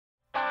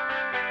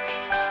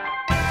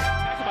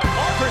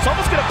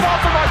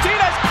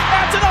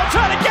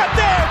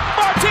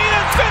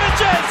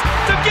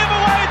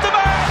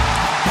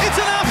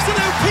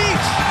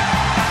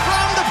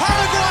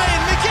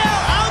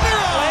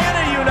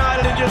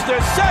Brewers,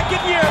 their second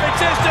year of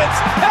existence,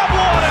 have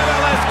won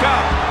MLS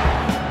Cup.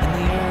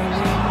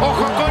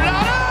 Ojo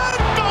Colorado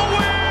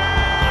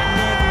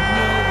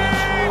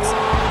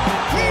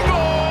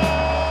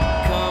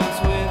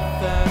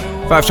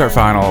wins! 5-star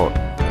final.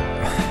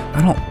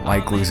 I don't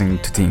like losing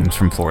to teams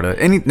from Florida.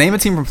 Name a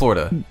team from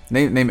Florida.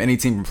 Name any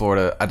team from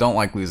Florida. I don't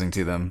like losing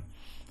to them.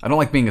 I don't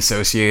like being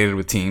associated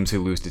with teams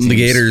who lose to teams the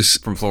Gators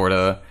from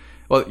Florida.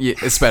 Well, yeah,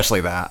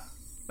 especially that.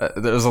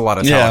 There's a lot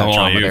of talent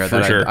trauma there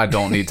that sure. I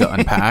don't need to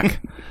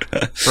unpack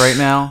right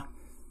now.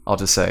 I'll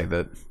just say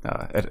that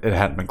it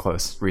hadn't been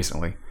close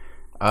recently.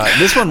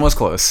 This one was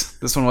close.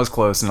 This one was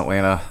close in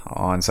Atlanta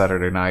on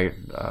Saturday night.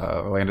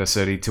 Orlando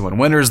City 2-1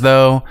 winners,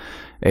 though.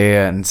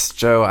 And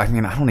Joe, I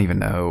mean, I don't even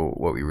know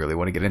what we really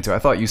want to get into. I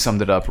thought you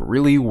summed it up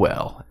really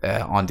well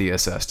on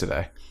DSS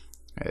today.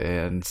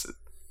 And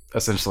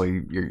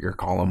essentially, your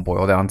column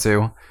boiled down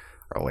to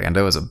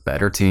Orlando is a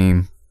better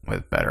team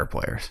with better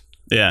players.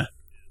 Yeah,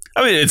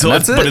 I mean, it's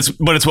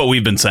what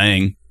we've been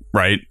saying,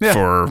 right,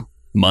 for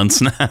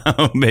months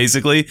now.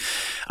 Basically,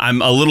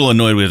 I'm a little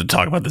annoyed we have to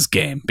talk about this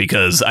game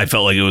because I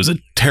felt like it was a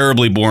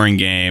terribly boring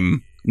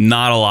game.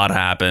 Not a lot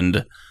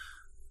happened.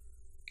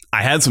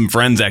 I had some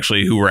friends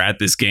actually who were at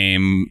this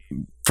game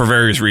for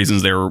various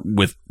reasons. They were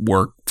with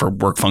work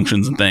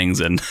functions and things,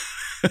 and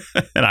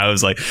and I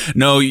was like,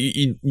 no,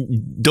 you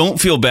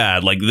don't feel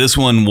bad. Like, this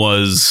one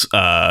was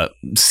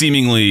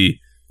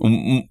seemingly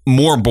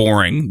more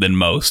boring than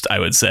most, I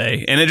would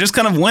say. And it just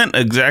kind of went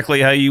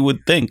exactly how you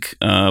would think,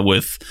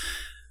 with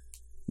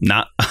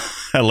not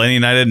Atlanta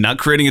United not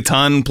creating a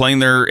ton, playing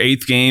their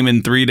 8th game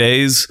in 3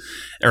 days.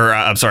 Or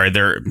I'm sorry,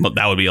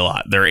 that would be a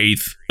lot. Their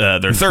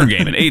 3rd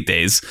game in 8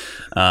 days.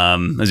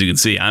 As you can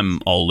see, I'm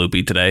all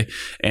loopy today,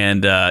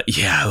 and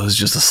it was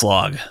just a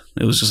slog.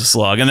 It was just a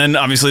slog, and then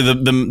obviously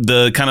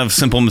the kind of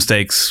simple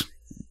mistakes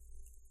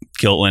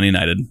kill Atlanta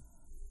United.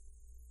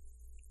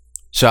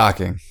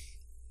 Shocking.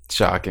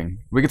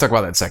 We could talk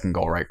about that second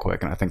goal right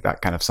quick, and I think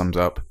that kind of sums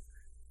up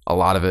a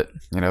lot of it.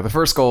 You know, the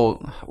first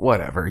goal,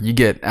 whatever. You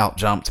get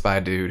out-jumped by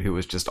a dude who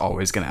was just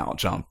always going to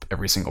out-jump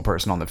every single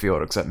person on the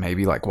field, except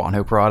maybe like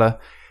Juanjo Parada.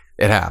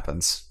 It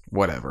happens.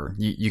 Whatever.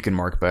 You can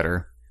mark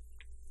better.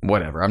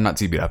 Whatever. I'm not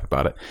too beat up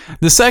about it.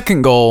 The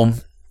second goal,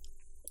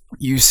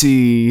 you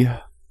see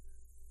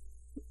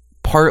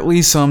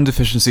partly some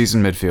deficiencies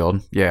in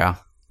midfield. Yeah.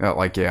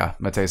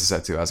 Mateus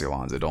Asetu, Ozzy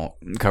Alonso don't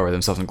cover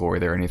themselves in glory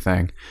there or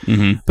anything.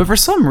 Mm-hmm. But for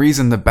some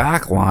reason, the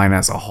back line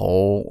as a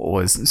whole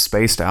was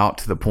spaced out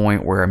to the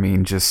point where, I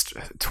mean, just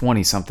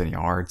 20-something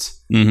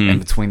yards in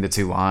between the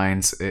two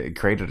lines. It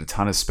created a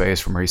ton of space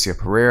for Mauricio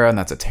Pereira, and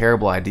that's a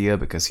terrible idea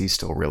because he's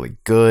still really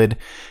good.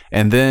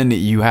 And then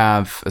you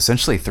have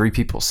essentially 3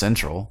 people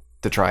central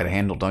to try to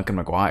handle Duncan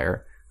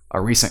McGuire,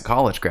 a recent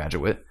college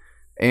graduate,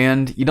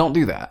 and you don't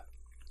do that.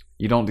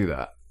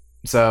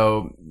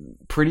 So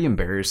pretty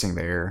embarrassing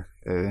there,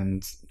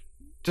 and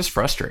just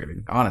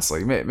frustrating,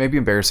 honestly. Maybe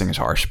embarrassing is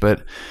harsh,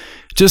 but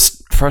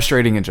just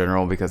frustrating in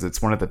general because it's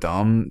one of the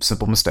dumb,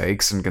 simple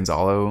mistakes, and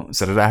Gonzalo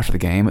said it after the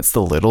game. It's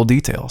the little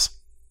details,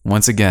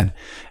 once again.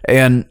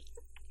 And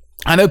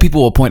I know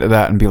people will point to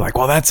that and be like,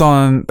 well, that's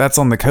on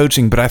the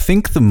coaching, but I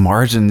think the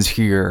margins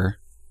here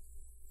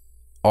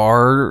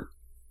are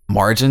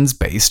margins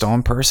based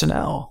on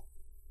personnel.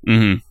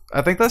 Mm-hmm.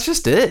 I think that's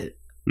just it.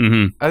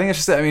 Mm-hmm. I think it's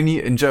just, I mean,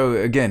 and Joe,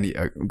 again,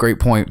 a great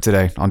point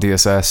today on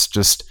DSS.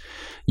 Just,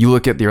 you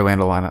look at the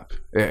Orlando lineup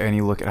and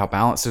you look at how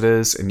balanced it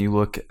is, and you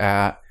look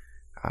at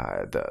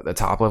the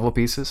top level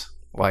pieces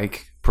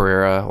like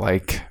Pereira,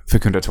 like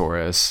Facundo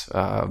Torres,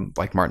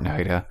 like Martin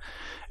Haida,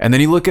 and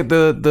then you look at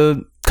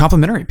the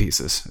complementary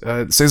pieces.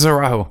 Cesar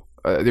Araujo,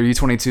 their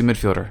U22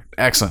 midfielder,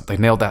 excellent. They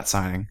nailed that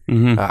signing.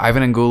 Mm-hmm.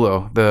 Ivan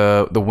Angulo,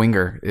 the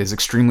winger, is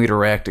extremely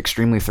direct,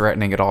 extremely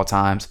threatening at all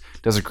times.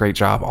 Does a great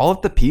job. All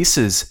of the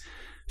pieces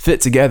fit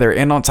together,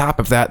 and on top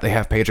of that, they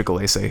have Pedro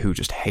Galese, who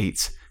just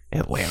hates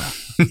Atlanta.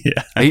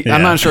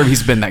 I'm not sure if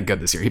he's been that good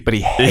this year, but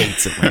he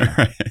hates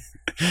Atlanta.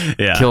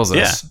 Kills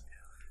us.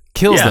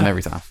 Kills them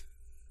every time.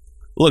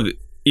 Look,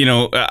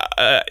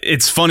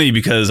 it's funny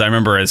because I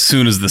remember as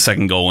soon as the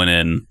second goal went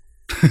in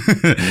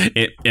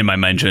my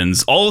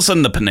mentions, all of a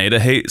sudden the Pineda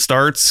hate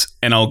starts,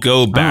 and I'll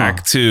go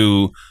back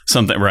to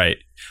something. Right.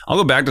 I'll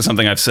go back to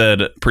something I've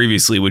said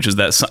previously, which is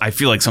that I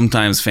feel like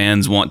sometimes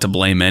fans want to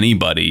blame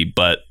anybody,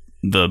 but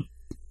the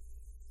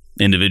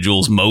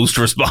individuals most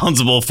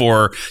responsible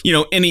for,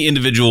 any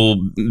individual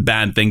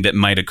bad thing that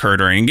might occur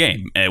during a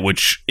game,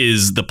 which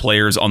is the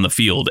players on the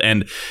field.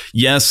 And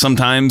yes,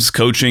 sometimes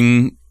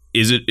coaching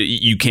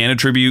you can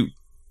attribute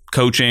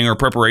coaching or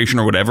preparation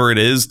or whatever it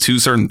is to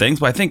certain things,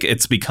 but I think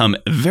it's become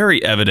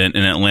very evident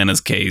in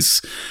Atlanta's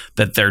case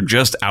that they're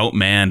just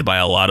outmanned by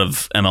a lot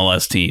of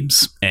MLS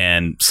teams,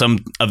 and some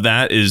of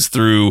that is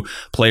through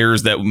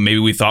players that maybe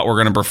we thought were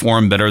going to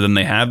perform better than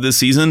they have this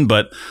season,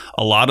 but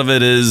a lot of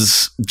it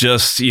is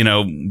just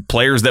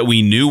players that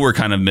we knew were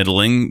kind of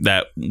middling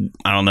that,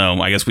 I don't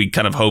know, I guess we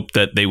kind of hoped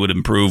that they would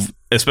improve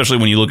especially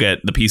when you look at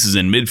the pieces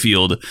in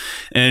midfield,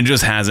 and it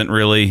just hasn't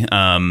really.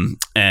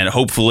 And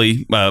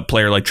hopefully a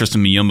player like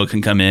Tristan Miyumba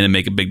can come in and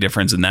make a big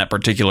difference in that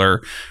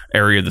particular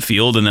area of the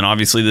field. And then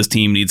obviously this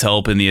team needs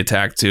help in the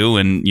attack too.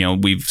 And,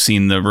 we've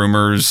seen the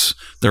rumors,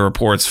 the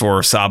reports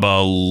for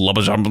Saba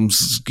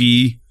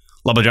Labajanski.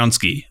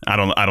 I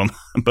don't.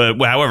 But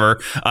however,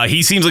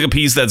 he seems like a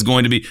piece that's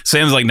going to be.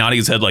 Sam's like nodding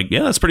his head, like,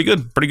 yeah, that's pretty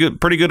good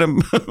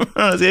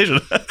pronunciation.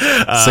 6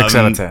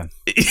 out of 10.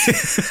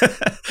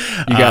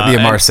 You got the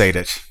Amar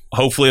Sejdic.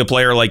 Hopefully, a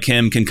player like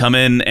him can come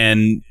in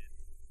and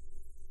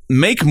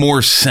make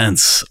more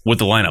sense with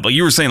the lineup. Like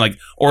you were saying, like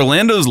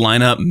Orlando's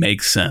lineup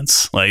makes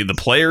sense. Like the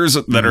players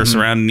that are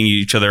surrounding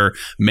each other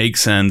make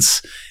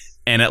sense.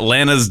 And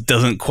Atlanta's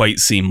doesn't quite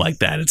seem like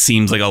that. It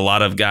seems like a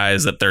lot of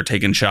guys that they're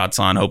taking shots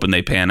on, hoping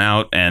they pan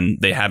out, and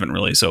they haven't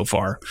really so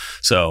far.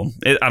 So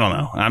I don't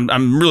know.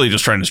 I'm really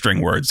just trying to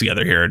string words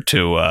together here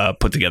to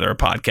put together a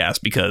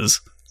podcast because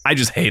I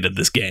just hated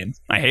this game.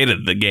 I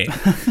hated the game.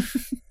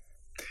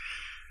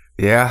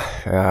 Yeah.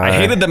 I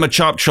hated that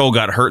Machop Chol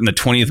got hurt in the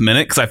 20th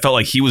minute because I felt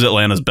like he was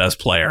Atlanta's best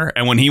player.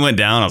 And when he went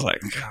down, I was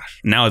like, gosh,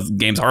 now the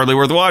game's hardly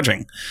worth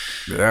watching.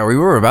 Yeah, we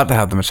were about to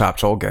have the Machop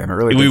Chol game. It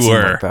really did seem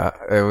like that.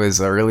 It was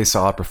a really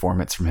solid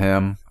performance from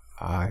him.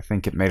 I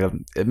think it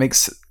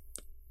makes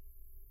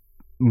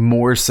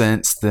more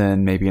sense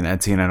than maybe an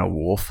Etienne and a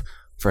Wolf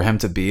for him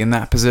to be in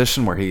that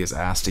position where he is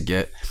asked to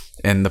get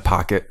in the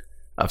pocket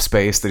of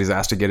space that he's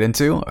asked to get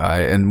into.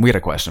 And we had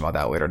a question about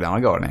that later down.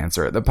 I'll go ahead and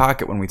answer it. The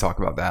pocket, when we talk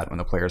about that, when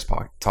the players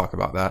talk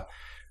about that,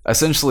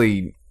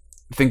 essentially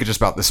think just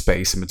about the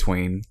space in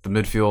between the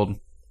midfield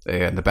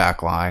and the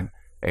back line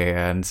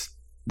and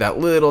that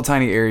little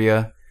tiny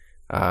area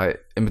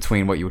in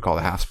between what you would call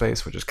the half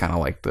space, which is kind of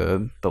like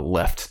the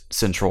left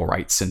central,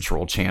 right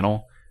central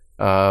channel.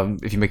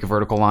 If you make a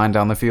vertical line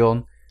down the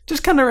field,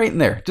 just kind of right in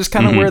there, just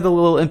kind of where the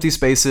little empty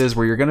space is,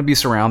 where you're going to be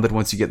surrounded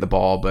once you get the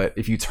ball. But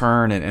if you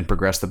turn and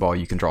progress the ball,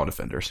 you can draw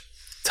defenders.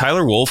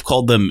 Tyler Wolf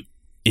called them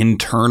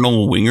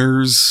internal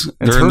wingers.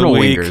 Internal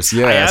wingers,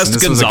 yeah. I asked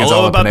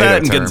Gonzalo about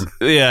that.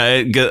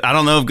 I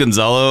don't know if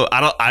Gonzalo.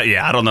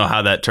 I don't know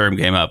how that term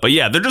came up. But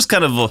yeah, they're just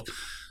kind of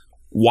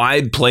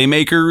wide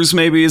playmakers.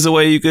 Maybe is a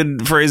way you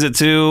could phrase it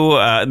too.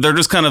 They're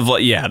just kind of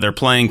they're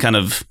playing kind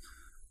of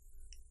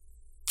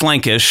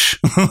flankish.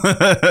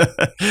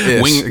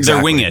 Exactly.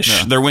 They're wingish.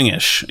 Yeah. They're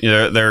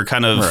wingish. They're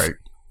kind of right.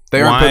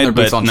 They aren't putting their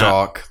boots on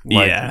chalk.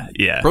 Yeah.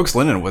 Brooks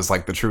Lennon was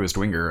like the truest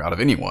winger out of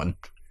anyone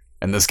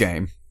in this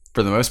game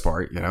for the most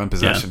part. In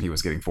possession, he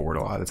was getting forward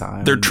a lot of the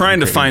time. They're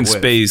trying to find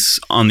space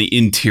on the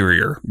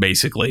interior,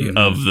 basically,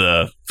 of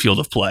the field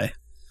of play.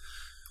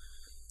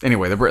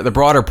 Anyway, the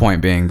broader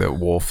point being that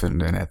Wolf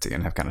and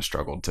Etienne have kind of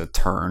struggled to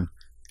turn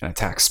and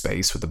attack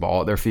space with the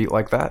ball at their feet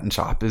like that. And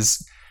Chop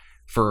is,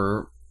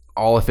 for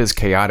all of his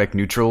chaotic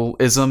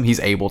neutralism, he's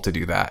able to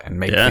do that and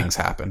make things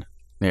happen.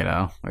 He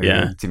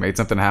made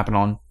something happen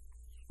on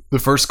the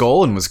first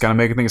goal and was kind of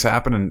making things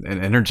happen and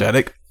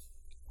energetic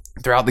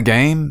throughout the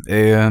game.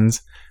 And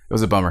it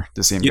was a bummer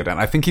to see him go down.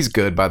 I think he's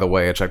good, by the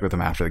way. I checked with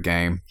him after the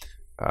game.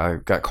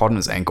 Got caught in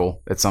his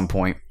ankle at some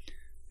point,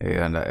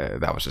 and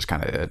that was just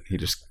kind of it. He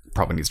just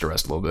probably needs to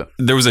rest a little bit.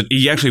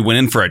 He actually went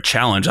in for a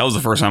challenge. That was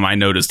the first time I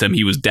noticed him.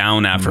 He was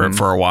down after it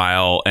for a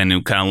while and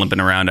kind of limping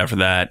around after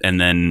that,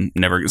 and then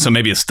never. So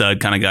maybe a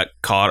stud kind of got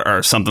caught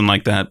or something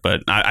like that.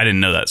 But I didn't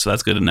know that, so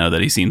that's good to know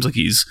that he seems like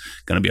he's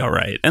going to be all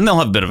right. And they'll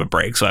have a bit of a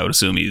break, so I would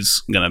assume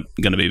he's gonna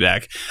be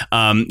back.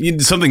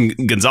 Something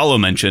Gonzalo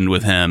mentioned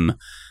with him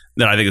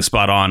that I think is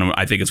spot on.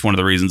 I think it's one of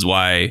the reasons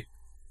why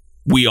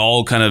we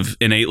all kind of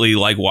innately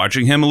like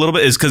watching him a little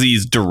bit is because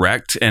he's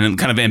direct and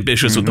kind of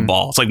ambitious with the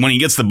ball. It's like when he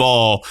gets the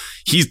ball,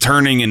 he's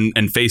turning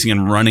and facing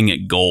and running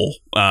at goal,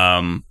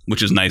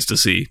 which is nice to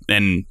see.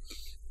 And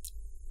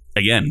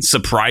again,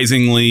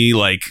 surprisingly,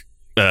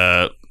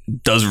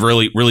 does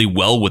really, really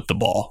well with the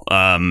ball.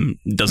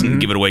 Doesn't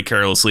give it away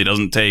carelessly.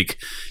 Doesn't take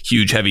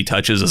huge, heavy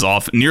touches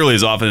nearly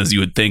as often as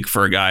you would think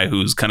for a guy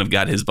who's kind of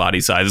got his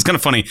body size. It's kind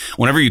of funny.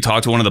 Whenever you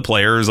talk to one of the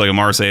players, like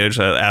Amar Sejdic,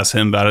 ask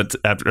him about it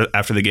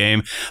after the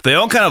game. They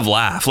all kind of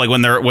laugh, like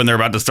when they're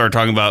about to start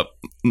talking about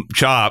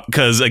Chop,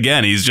 because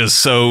again, he's just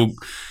so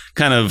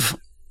kind of.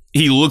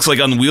 He looks like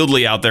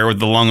unwieldy out there with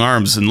the long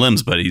arms and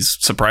limbs, but he's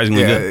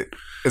surprisingly good.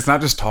 It's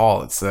not just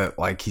tall; it's that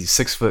he's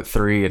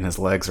 6'3" and his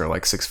legs are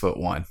like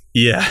 6'1".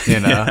 Yeah,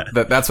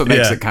 that's what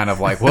makes it kind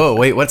of like, whoa,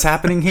 wait, what's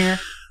happening here?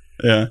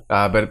 Yeah,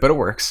 but it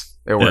works.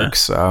 It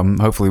works.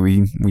 Hopefully,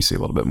 we see a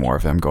little bit more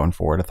of him going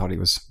forward. I thought he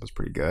was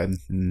pretty good.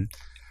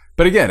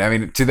 But again, I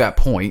mean, to that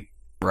point,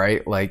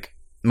 right? Like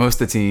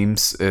most of the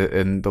teams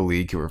in the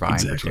league who are vying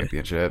for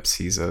championships,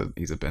 he's a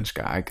bench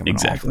guy coming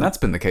off, and that's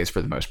been the case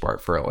for the most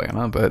part for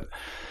Atlanta. But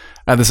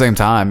at the same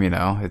time,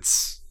 it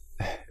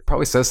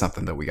probably says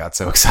something that we got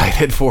so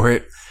excited for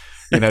it,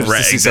 just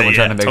to see someone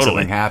trying to make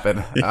something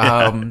happen.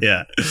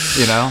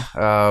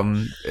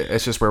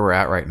 It's just where we're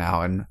at right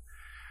now. And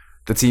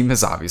the team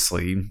has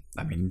obviously,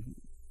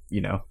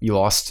 you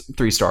lost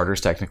 3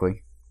 starters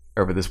technically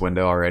over this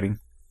window already.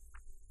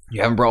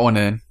 You haven't brought one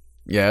in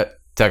yet,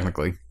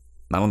 technically.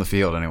 Not on the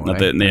field anyway.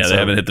 They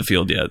haven't hit the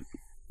field yet.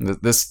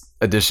 this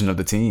edition of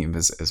the team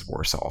is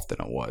worse off than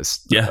it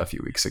was a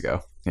few weeks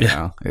ago. You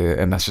know,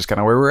 and that's just kind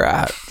of where we're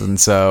at. And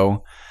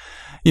so,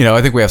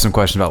 I think we have some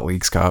questions about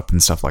Leagues Cup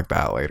and stuff like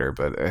that later,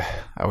 but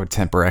I would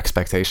temper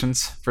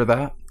expectations for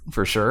that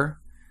for sure,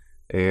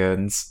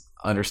 and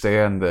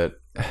understand that,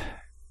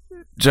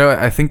 Joe,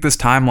 I think this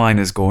timeline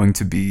is going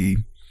to be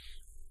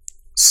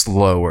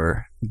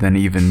slower than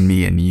even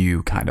me and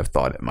you kind of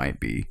thought it might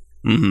be.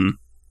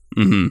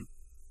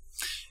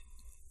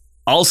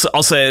 I'll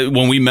say,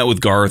 when we met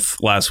with Garth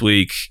last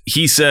week,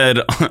 he said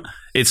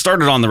it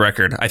started on the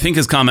record. I think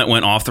his comment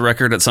went off the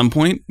record at some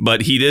point,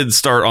 but he did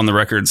start on the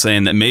record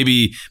saying that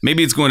maybe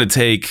it's going to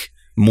take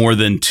more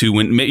than 2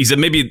 he said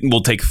maybe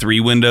we'll take 3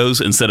 windows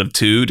instead of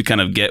 2 to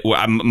kind of get.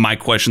 My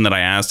question that I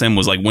asked him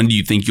was like, when do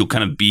you think you'll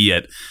kind of be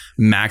at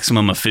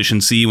maximum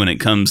efficiency when it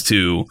comes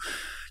to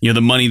the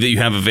money that you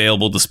have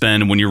available to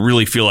spend, when you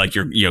really feel like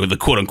you're the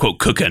quote unquote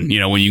cooking,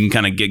 when you can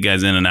kind of get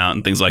guys in and out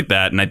and things like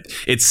that. And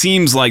it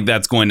seems like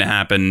that's going to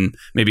happen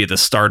maybe at the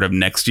start of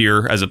next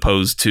year as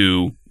opposed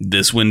to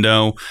this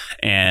window.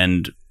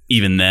 And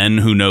even then,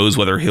 who knows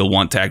whether he'll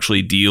want to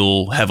actually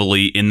deal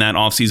heavily in that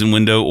offseason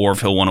window or if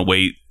he'll want to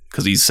wait,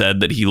 because he said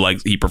that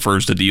he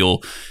prefers to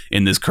deal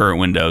in this current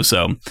window.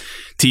 So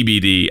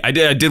TBD. I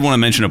did want to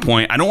mention a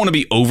point. I don't want to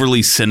be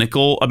overly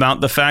cynical about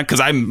the fact, because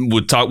I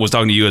was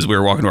talking to you as we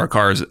were walking to our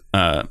cars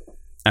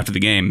after the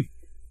game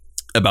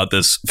about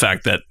this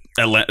fact that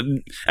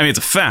it's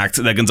a fact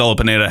that Gonzalo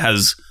Pineda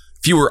has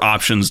fewer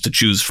options to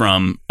choose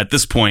from at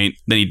this point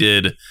than he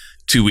did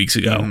 2 weeks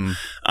ago.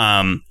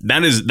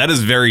 That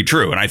is very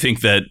true, and I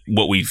think that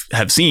what we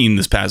have seen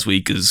this past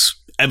week is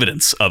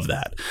evidence of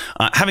that.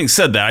 Having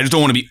said that, I just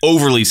don't want to be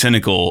overly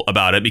cynical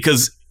about it,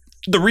 because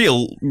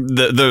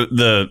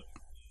the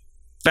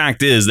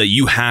fact is that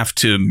you have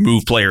to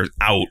move players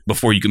out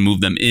before you can move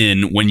them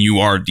in when you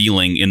are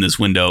dealing in this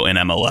window in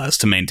MLS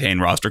to maintain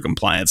roster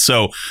compliance.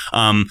 So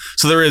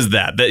there is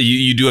that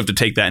you do have to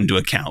take that into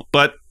account.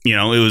 But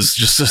it was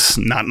just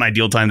not an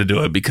ideal time to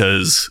do it,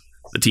 because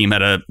the team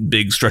had a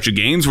big stretch of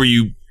games where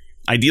you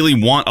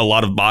ideally want a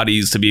lot of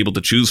bodies to be able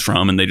to choose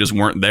from, and they just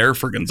weren't there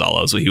for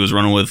Gonzalo. So he was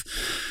running with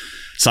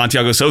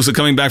Santiago Sosa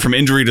coming back from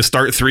injury to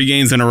start 3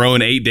 games in a row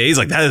in 8 days.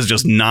 Like, that is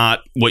just not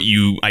what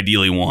you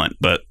ideally want,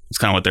 but it's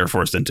kind of what they're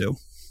forced into.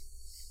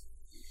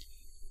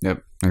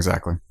 Yep,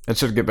 exactly. It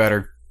should get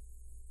better.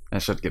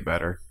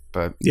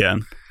 But yeah,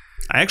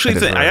 I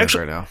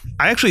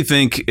actually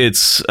think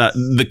it's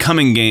the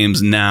coming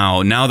games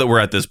now that we're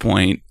at this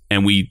point,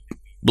 and we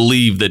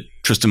believe that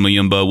Tristan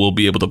Muyumba will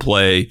be able to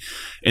play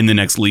in the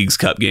next Leagues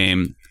Cup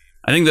game.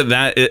 I think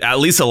that it at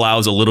least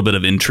allows a little bit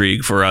of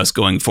intrigue for us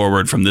going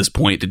forward from this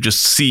point to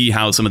just see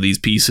how some of these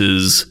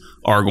pieces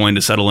are going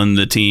to settle in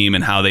the team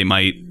and how they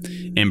might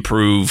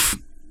improve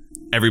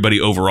everybody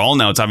overall.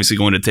 Now, it's obviously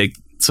going to take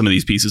some of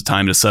these pieces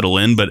time to settle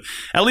in, but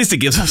at least it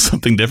gives us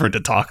something different to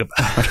talk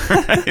about.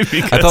 Right?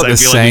 I thought the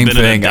same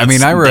thing.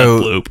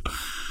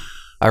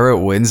 I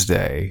wrote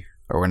Wednesday,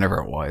 or whenever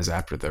it was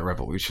after the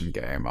Revolution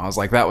game, I was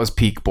like, that was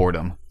peak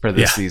boredom for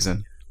this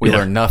season. We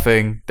learned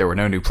nothing. There were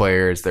no new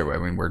players.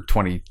 We're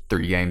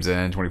 23 games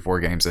in, 24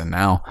 games in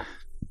now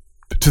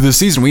to the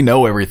season. We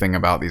know everything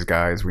about these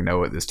guys. We know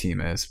what this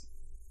team is.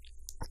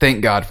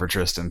 Thank God for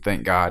Tristan.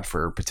 Thank God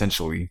for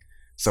potentially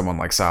someone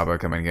like Saba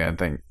coming in.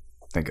 Thank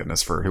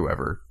goodness for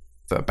whoever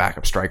the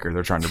backup striker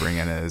they're trying to bring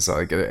in is.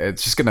 Like,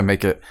 it's just going to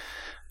make it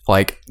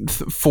like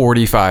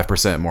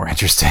 45% more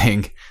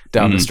interesting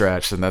down the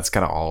stretch, and that's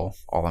kind of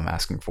all I'm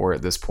asking for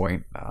at this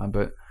point.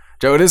 But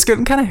Joe, it is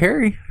getting kind of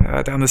hairy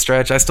down the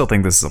stretch. I still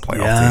think this is a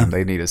playoff team.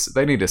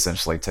 They need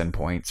essentially 10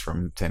 points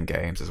from 10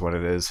 games is what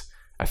it is.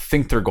 I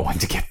think they're going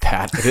to get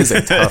that. It is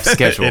a tough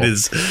schedule. It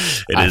is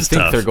I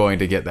think tough. They're going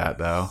to get that,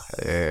 though,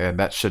 and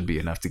that should be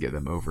enough to get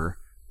them over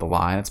the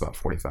line. It's about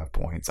 45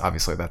 points.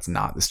 Obviously, that's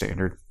not the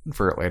standard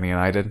for Atlanta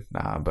United,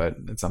 but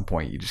at some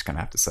point, you just kind of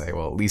have to say,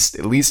 well,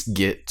 at least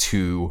get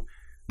to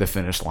the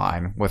finish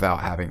line without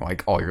having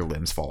like all your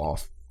limbs fall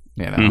off.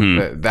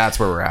 That's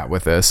where we're at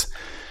with this.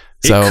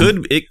 So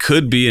it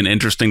could be an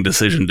interesting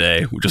decision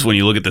day, just when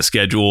you look at the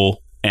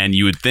schedule, and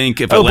you would think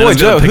if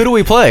Joe, who do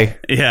we play?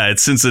 Yeah,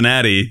 it's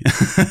Cincinnati.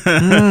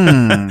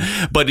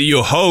 But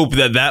you hope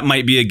that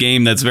might be a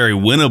game that's very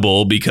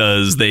winnable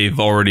because they've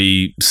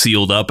already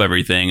sealed up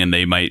everything, and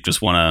they might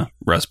just want to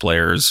rest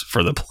players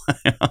for the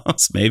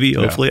playoffs. Maybe,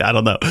 hopefully, I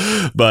don't know.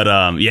 But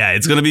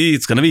it's gonna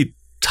be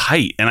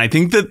tight, and I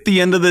think that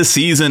the end of the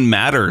season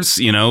matters.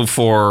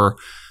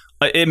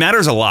 It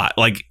matters a lot.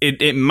 Like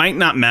it might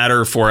not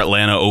matter for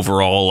Atlanta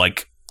overall.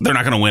 Like, they're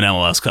not going to win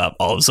MLS Cup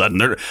all of a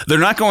sudden. They're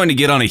not going to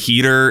get on a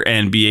heater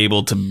and be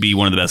able to be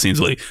one of the best teams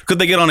in the league. Could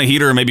they get on a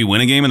heater and maybe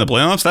win a game in the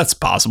playoffs? That's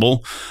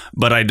possible,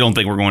 but I don't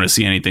think we're going to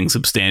see anything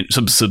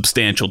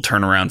substantial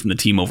turnaround from the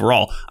team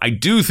overall. I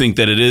do think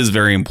that it is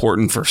very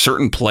important for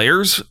certain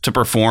players to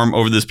perform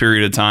over this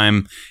period of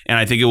time, and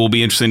I think it will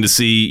be interesting to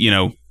see,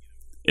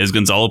 is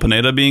Gonzalo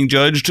Pineda being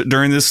judged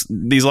during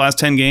these last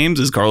 10 games?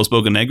 Is Carlos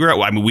Bocanegra?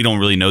 Well, I mean, we don't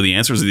really know the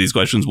answers to these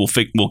questions.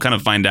 We'll kind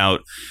of find out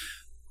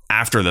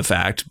after the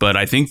fact. But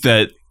I think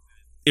that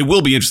it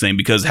will be interesting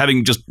because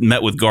having just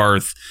met with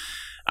Garth,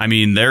 I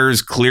mean,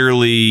 there's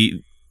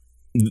clearly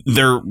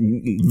they're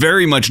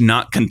very much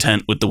not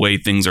content with the way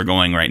things are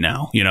going right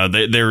now. You know,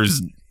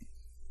 there's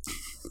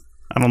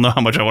I don't know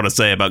how much I want to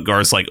say about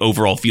Garth's like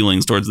overall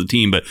feelings towards the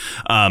team, but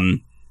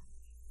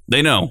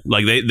they know,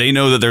 like they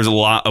know that there's a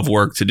lot of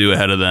work to do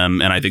ahead of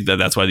them, and I think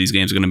that's why these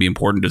games are going to be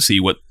important to see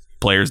what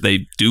players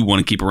they do want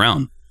to keep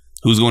around.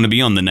 Who's going to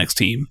be on the next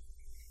team?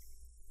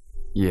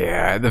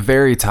 Yeah, at the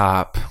very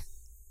top,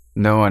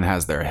 no one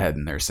has their head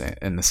in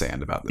the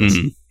sand about this.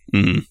 Mm-hmm.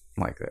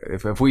 Mm-hmm. Like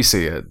if we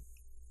see it,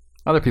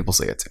 other people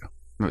see it too.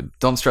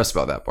 Don't stress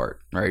about that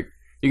part, right?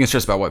 You can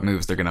stress about what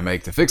moves they're going to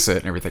make to fix it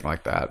and everything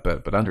like that,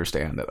 but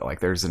understand that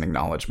like there's an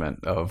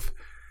acknowledgement of,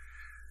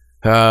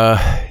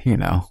 you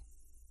know,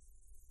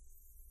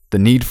 the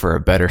need for a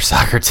better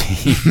soccer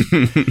team.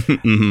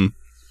 Mm-hmm.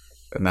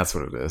 And that's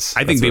what it is.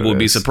 I think people would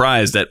be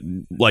surprised at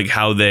like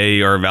how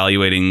they are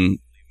evaluating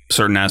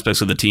certain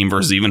aspects of the team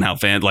versus even how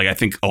fans, like I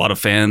think a lot of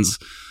fans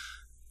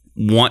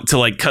want to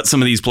like cut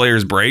some of these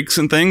players breaks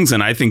and things.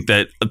 And I think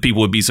that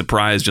people would be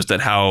surprised just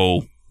at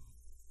how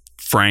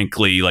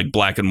frankly, like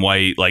black and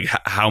white, like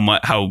how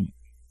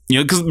you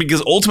know,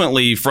 because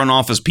ultimately front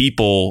office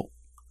people,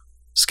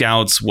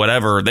 scouts,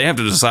 whatever, they have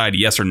to decide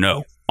yes or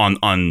no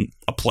on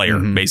a player,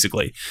 mm-hmm.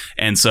 basically.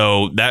 And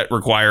so that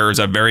requires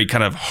a very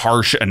kind of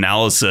harsh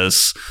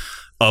analysis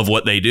of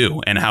what they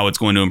do and how it's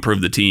going to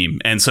improve the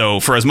team. And so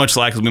for as much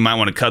slack as we might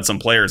want to cut some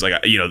players, like,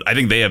 you know, I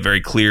think they have very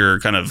clear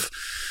kind of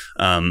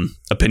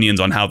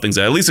opinions on how things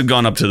at least have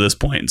gone up to this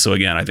point. So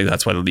again, I think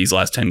that's why these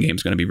last 10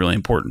 games are going to be really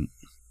important.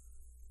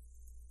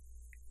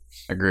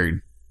 Agreed.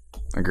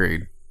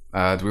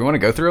 Do we want to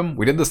go through them?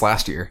 We did this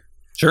last year.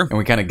 Sure. And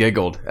we kind of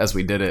giggled as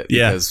we did it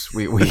because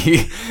we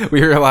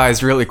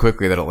realized really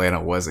quickly that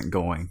Atlanta wasn't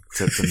going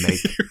to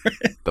make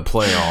the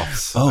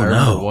playoffs. Oh, I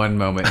remember one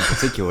moment in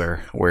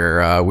particular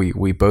where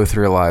we both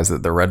realized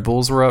that the Red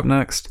Bulls were up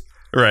next.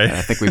 Right. And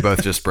I think we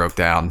both just broke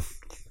down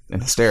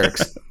in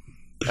hysterics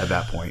at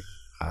that point.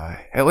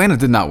 Atlanta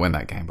did not win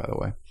that game, by the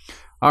way.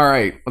 All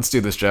right, let's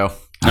do this, Joe.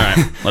 All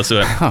right, let's do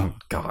it. Oh,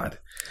 God.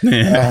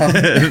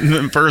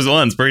 First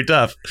one's pretty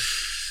tough.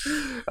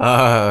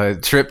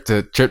 Trip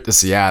to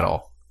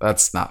Seattle.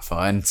 That's not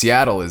fun.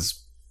 Seattle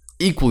is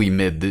equally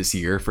mid this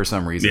year for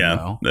some reason,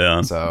 though.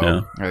 Yeah.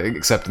 So,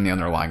 except in the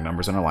underlying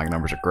numbers. Underlying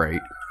numbers are great.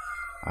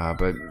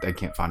 But they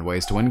can't find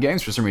ways to win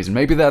games for some reason.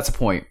 Maybe that's a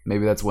point.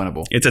 Maybe that's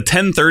winnable. It's a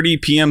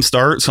 10:30 p.m.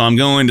 start, so I'm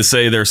going to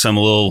say there's some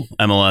little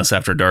MLS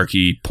after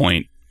darky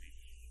point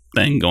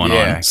thing going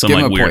on. Some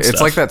like weird stuff.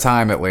 It's like that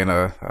time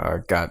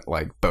Atlanta got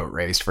like boat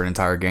raced for an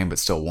entire game, but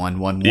still won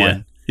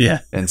 1-1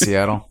 in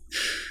Seattle.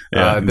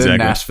 Then exactly.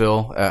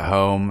 Nashville at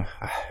home.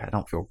 I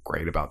don't feel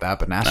great about that,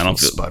 but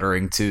Nashville's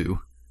sputtering too.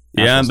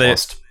 Nashville's they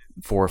lost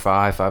 4 or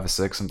 5 or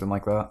 6, something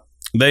like that.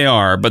 They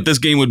are, but this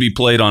game would be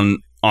played on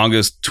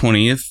August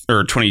 20th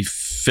or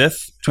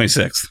 25th,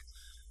 26th.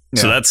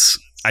 Yeah. So that's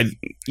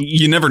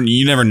you never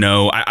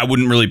know. I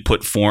wouldn't really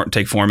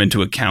take form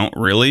into account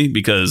really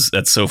because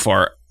that's so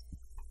far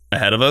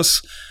ahead of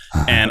us,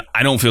 and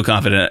I don't feel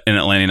confident in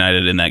Atlanta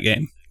United in that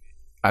game.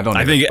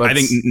 I think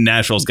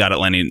Nashville's got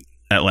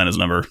Atlanta's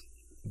number.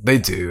 They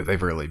do.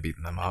 They've really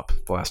beaten them up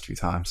the last few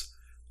times.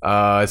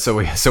 So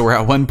we're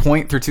at 1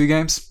 point through 2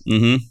 games.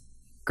 Mm-hmm.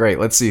 Great.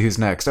 Let's see who's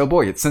next. Oh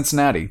boy, it's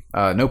Cincinnati.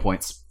 No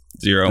points.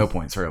 0. No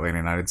points for Atlanta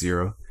United.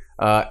 0.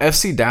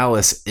 FC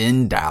Dallas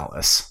in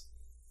Dallas.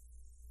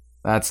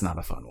 That's not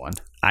a fun one.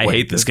 I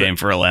hate this game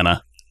for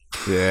Atlanta.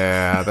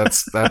 Yeah,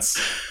 that's.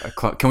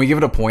 Can we give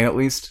it a point at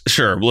least?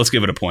 Sure, let's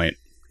give it a point.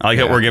 I like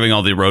how we're giving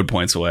all the road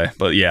points away,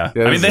 but I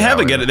mean they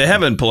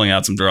have been pulling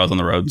out some draws on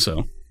the road.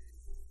 So,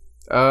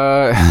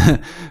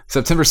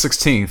 September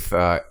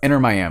 16th, Inter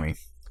Miami.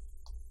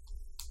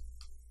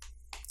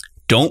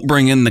 Don't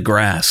bring in the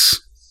grass.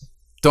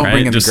 Don't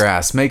bring in the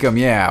grass. Make them.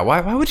 Yeah.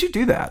 Why would you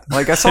do that?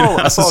 Like I saw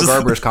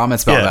Garber's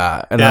comments about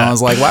that, and I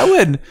was like, why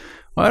would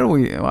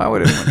anyone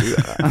do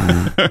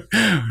that?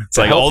 It's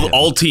like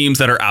all teams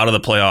that are out of the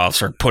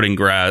playoffs are putting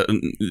grass,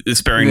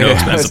 sparing no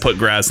expense to put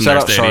grass in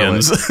their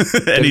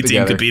stadiums. Any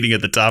team competing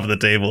at the top of the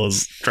table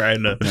is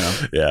trying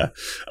to.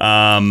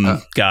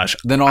 Gosh.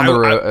 Then on the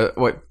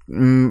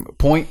road,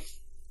 point?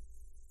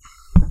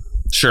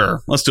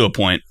 Sure, let's do a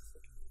point.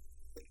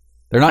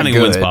 They're not I think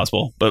good. A win's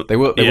possible, but they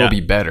will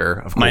be better.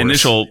 Of course. My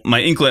initial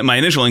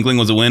inkling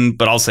was a win,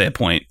 but I'll say a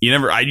point. You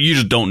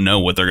just don't know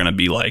what they're going to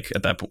be like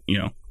at that point.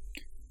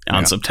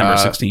 On September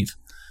 16th.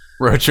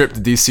 Road trip to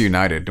DC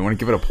United. Do you want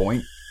to give it a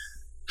point?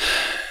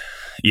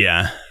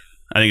 Yeah.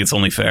 I think it's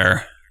only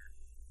fair.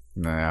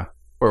 Nah.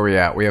 Where are we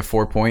at? We have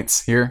 4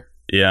 points here?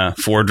 Yeah.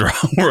 4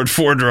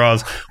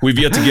 draws. We've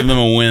yet to give them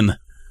a win.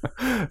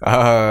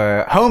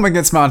 Home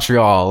against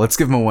Montreal. Let's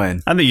give them a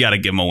win. I think you got to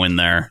give them a win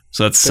there.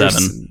 So that's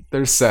 7.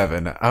 There's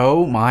 7.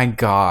 Oh my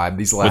God.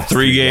 These last with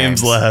 3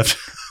 games left.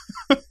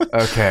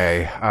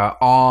 Okay.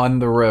 On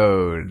the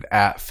road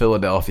at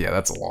Philadelphia.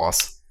 That's a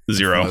loss.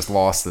 0. The most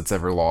loss that's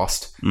ever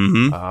lost.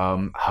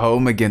 Mm-hmm.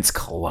 Home against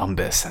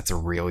Columbus. That's a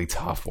really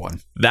tough one.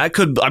 That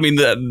could,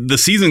 the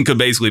season could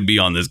basically be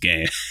on this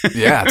game.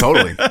 Yeah,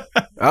 totally.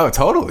 Oh,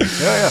 totally.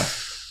 Yeah.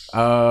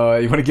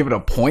 You want to give it a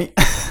point?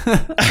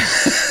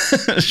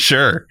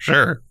 Sure.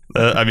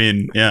 I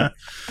mean, yeah.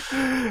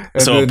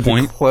 And so then a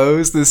point. To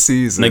close the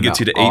season. That gets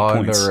you to 8 on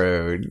points. the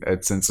road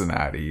at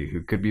Cincinnati,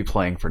 who could be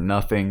playing for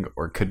nothing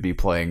or could be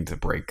playing to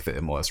break the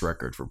MLS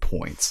record for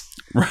points.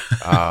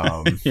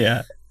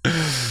 Yeah.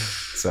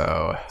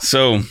 So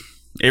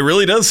it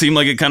really does seem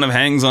like it kind of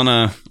hangs on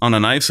a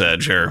knife's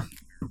edge here.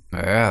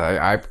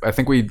 Yeah, I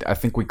think we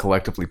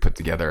collectively put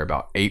together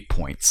about 8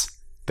 points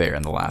there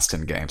in the last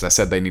 10 games. I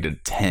said they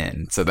needed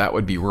 10, so that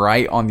would be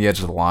right on the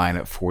edge of the line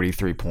at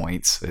 43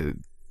 points.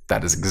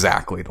 That is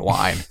exactly the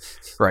line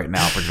right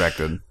now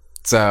projected.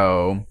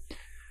 So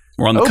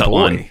we're on the cut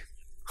line.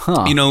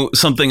 Huh. You know,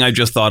 something I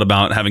just thought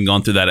about having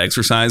gone through that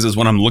exercise is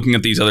when I'm looking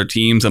at these other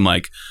teams, I'm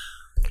like,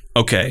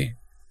 okay,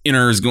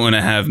 Inter is going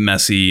to have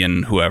Messi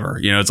and whoever.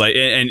 You know, it's like,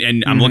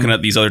 and I'm looking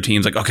at these other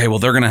teams like, okay, well,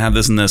 they're going to have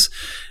this and this.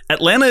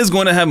 Atlanta is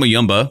going to have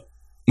Muyumba,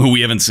 who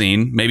we haven't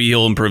seen. Maybe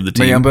he'll improve the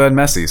team. Muyumba and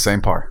Messi,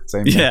 same par.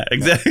 Same yeah,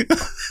 exactly.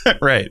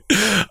 Right.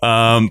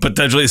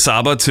 Potentially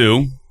Saba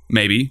too,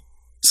 maybe.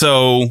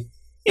 So,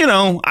 you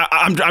know,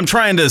 I'm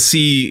trying to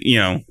see, you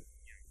know,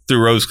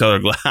 through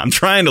rose-colored glasses. I'm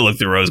trying to look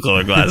through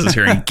rose-colored glasses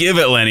here and give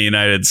Atlanta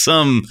United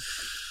some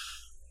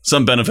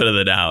benefit of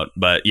the doubt.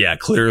 But yeah,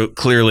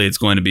 clearly it's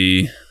going to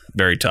be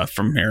very tough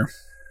from here.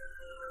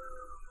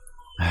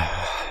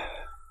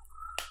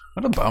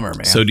 What a bummer,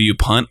 man. So do you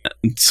punt?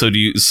 So do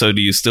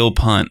you still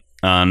punt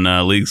on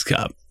Leagues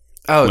Cup?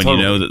 Oh, when totally.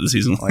 You know that the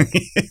season,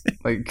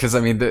 because I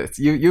mean,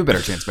 you have a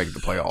better chance of making the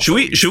playoffs.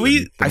 Should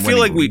we? I feel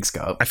like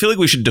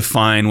we should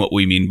define what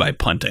we mean by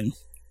punting.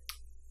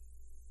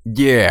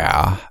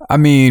 Yeah, I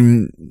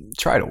mean,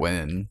 try to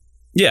win.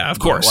 Yeah, of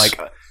course. Like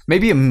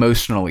maybe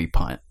emotionally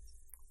punt.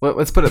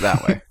 Let's put it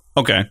that way.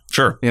 Okay,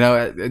 sure. You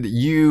know,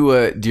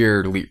 you,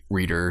 dear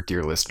reader,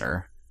 dear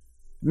listener,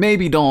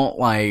 maybe don't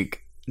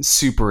like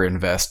super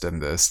invest in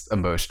this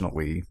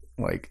emotionally,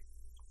 like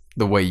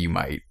the way you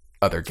might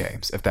other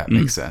games, if that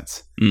makes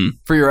sense.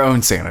 For your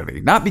own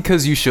sanity. Not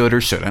because you should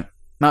or shouldn't.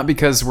 Not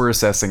because we're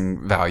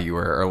assessing value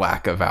or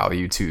lack of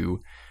value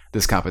to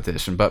this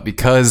competition, but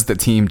because the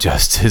team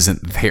just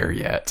isn't there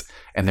yet.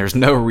 And there's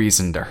no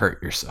reason to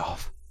hurt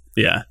yourself.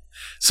 Yeah.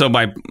 So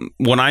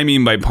what I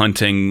mean by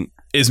punting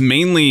is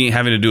mainly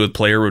having to do with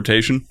player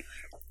rotation.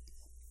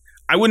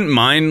 I wouldn't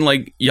mind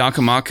like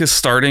Giacomakis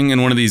starting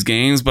in one of these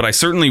games, but I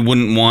certainly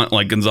wouldn't want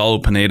like Gonzalo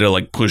Pineda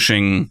like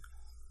pushing,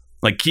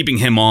 like keeping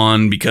him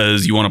on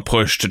because you want to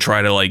push to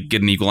try to like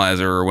get an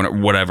equalizer or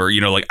whatever. You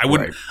know, like I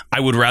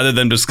would rather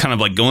them just kind of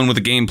like go in with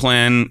a game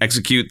plan,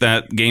 execute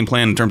that game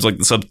plan in terms of like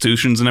the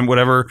substitutions and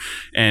whatever,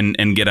 and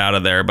get out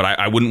of there. But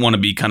I wouldn't want to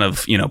be kind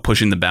of, you know,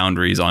 pushing the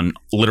boundaries on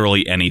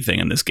literally anything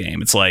in this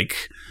game. It's like,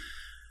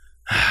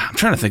 I'm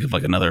trying to think of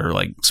like another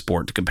like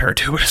sport to compare it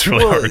to, but it's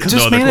really hard because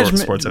no other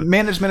sports have.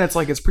 Management, it's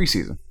like it's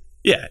preseason.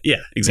 Yeah,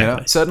 exactly. You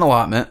know, set an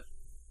allotment.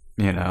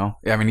 You know,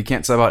 I mean, you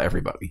can't set about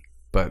everybody,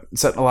 but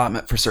set an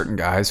allotment for certain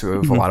guys who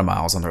have a lot of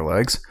miles on their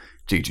legs.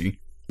 GG,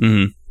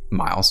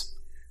 Miles,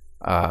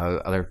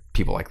 other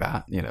people like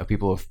that. You know,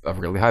 people of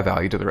really high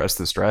value to the rest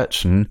of the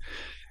stretch, and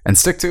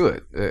stick to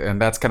it.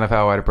 And that's kind of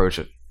how I'd approach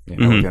it. You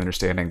know, with the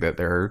understanding that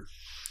there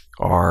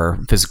are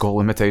physical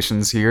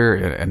limitations here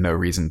and no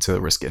reason to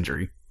risk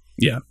injury.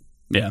 Yeah,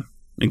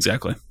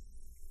 exactly.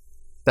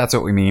 That's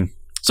what we mean.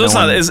 So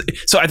I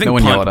think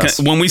punt,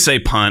 when we say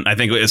punt, I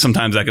think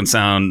sometimes that can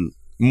sound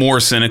more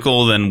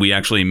cynical than we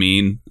actually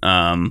mean. So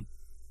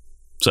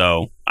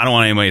I don't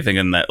want anybody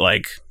thinking that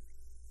like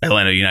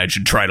Atlanta United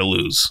should try to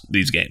lose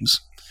these games.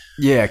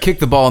 Yeah, kick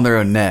the ball in their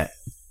own net.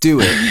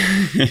 Do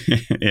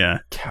it. Yeah,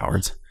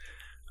 cowards.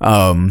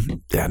 Yeah,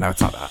 no,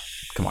 it's not that.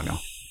 Come on, y'all.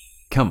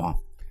 Come on,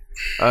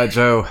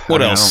 Joe.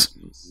 What else?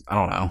 I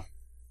don't know.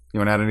 You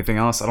want to add anything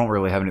else? I don't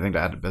really have anything to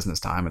add to business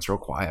time. It's real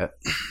quiet.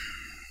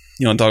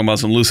 You want to talk about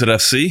some Lucid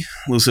FC?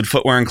 Lucid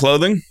Footwear and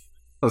Clothing?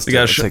 Let's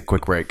take a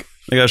quick break.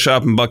 They got a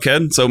shop in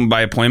Buckhead. It's open by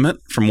appointment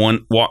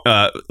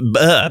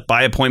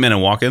by appointment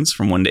and walk-ins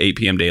from 1 to 8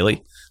 p.m.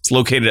 daily. It's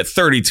located at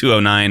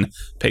 3209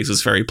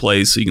 Paces Ferry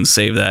Place, so you can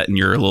save that in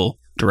your little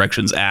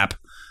directions app.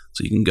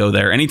 So you can go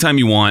there anytime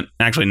you want.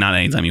 Actually, not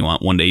anytime you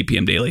want. 1 to 8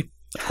 p.m. daily.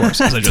 Of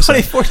course, as I just said.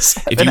 If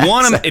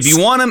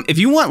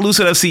you want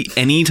Lucid FC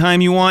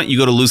anytime you want, you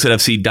go to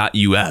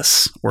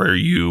lucidfc.us where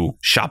you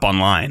shop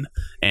online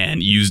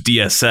and use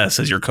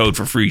DSS as your code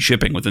for free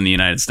shipping within the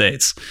United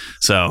States.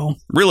 So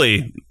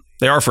really,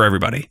 they are for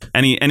everybody.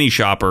 Any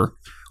shopper,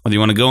 whether you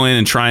want to go in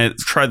and try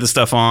the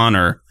stuff on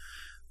or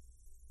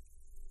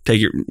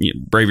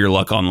brave your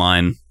luck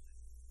online,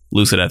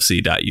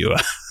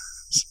 lucidfc.us.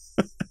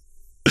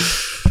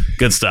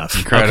 Good stuff.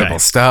 Incredible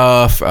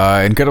stuff.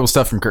 Incredible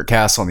stuff from Kurt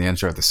Castle. And the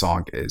intro of the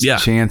song is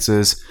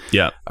Chances.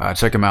 Yeah.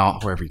 Check them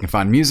out wherever you can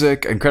find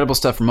music. Incredible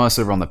stuff from us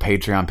over on the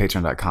Patreon,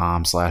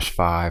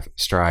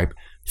 patreon.com/5stripe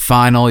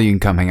final. You can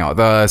come hang out with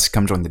us,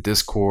 come join the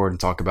Discord and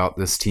talk about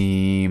this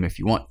team if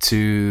you want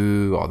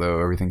to,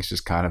 although everything's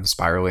just kind of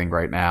spiraling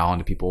right now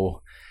into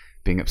people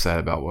being upset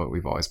about what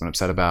we've always been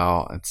upset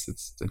about.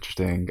 It's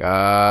interesting.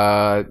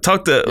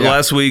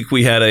 Last week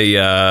we had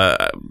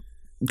a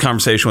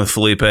conversation with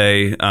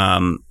Felipe.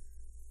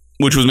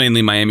 which was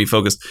mainly Miami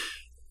focused.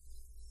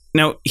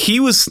 Now, he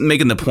was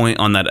making the point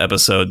on that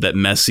episode that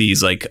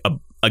Messi's like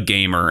a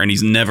gamer, and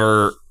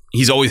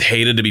he's always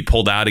hated to be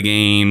pulled out of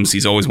games.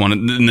 He's always wanted,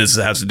 and this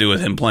has to do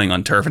with him playing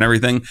on turf and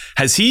everything.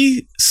 Has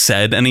he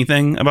said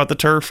anything about the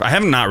turf? I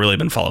have not really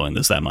been following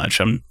this that much.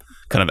 I'm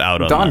kind of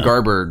out on Don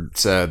Garber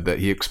said that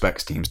he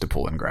expects teams to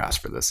pull in grass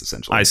for this,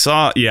 essentially. I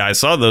saw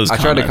those I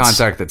comments. tried to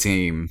contact the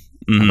team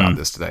about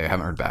this today. I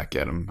haven't heard back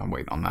yet. I'm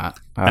waiting on that.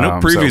 I know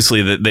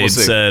previously that they'd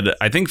said,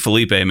 I think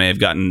Felipe may have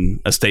gotten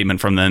a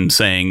statement from them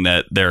saying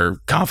that they're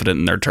confident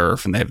in their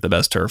turf and they have the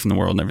best turf in the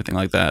world and everything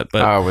like that.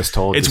 But I was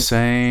told the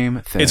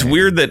same thing. It's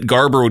weird that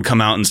Garber would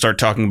come out and start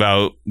talking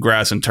about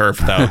grass and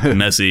turf without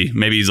Messi.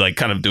 Maybe he's like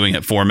kind of doing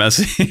it for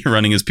Messi,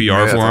 running his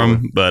PR for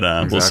him. But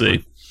We'll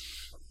see.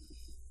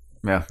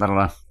 Yeah, I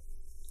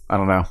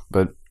don't know,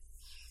 but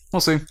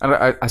we'll see.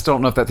 I still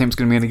don't know if that team's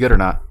going to be any good or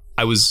not.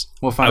 I was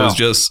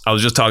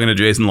just talking to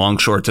Jason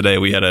Longshore today.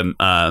 We had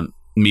a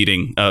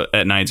meeting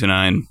at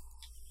 929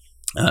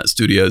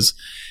 Studios,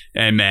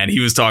 and man, he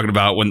was talking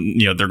about when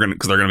they're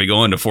gonna be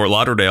going to Fort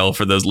Lauderdale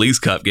for those Leagues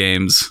Cup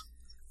games,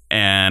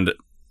 and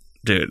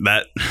dude,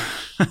 that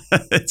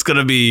it's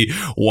gonna be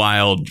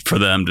wild for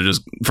them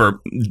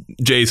for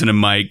Jason and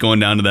Mike going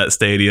down to that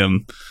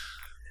stadium.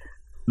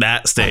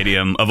 That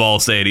stadium of all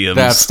stadiums.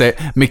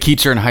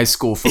 McEachern High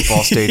School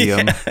football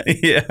stadium.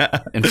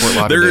 Yeah. In Fort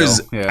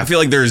Lauderdale. I feel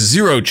like there's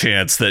zero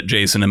chance that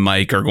Jason and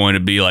Mike are going to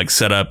be like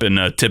set up in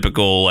a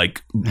typical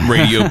like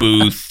radio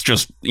booth,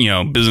 just,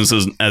 business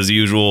as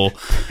usual.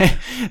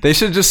 They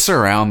should just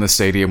surround the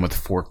stadium with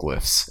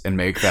forklifts and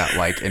make that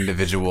like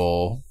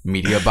individual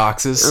media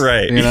boxes.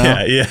 Right.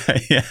 Yeah.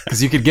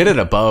 Because you could get it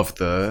above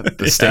the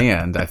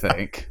stand, I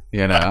think.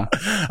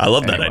 I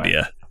love that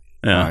idea.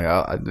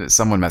 Yeah.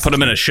 Someone messaged Put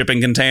them in a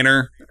shipping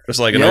container, just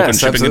like an open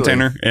shipping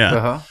container.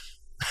 Yeah.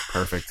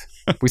 Perfect.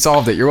 We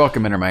solved it. You're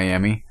welcome, Inter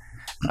Miami.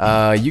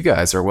 You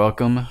guys are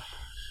welcome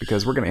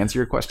because we're going to answer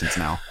your questions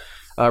now.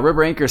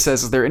 River Anchor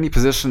says, is there any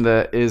position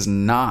that is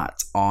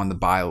not on the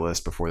buy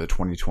list before the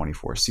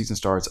 2024 season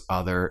starts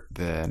other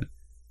than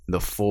the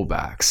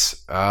fullbacks?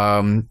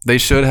 They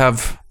should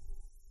have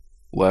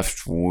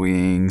left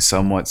wing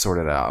somewhat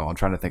sorted out. I'm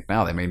trying to think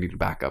now. They may need to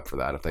back up for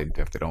that if they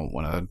don't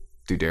want to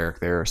do Derek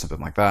there or something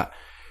like that.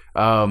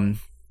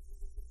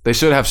 They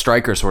should have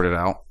striker sorted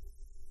out.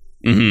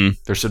 Mm-hmm.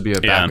 There should be a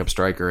backup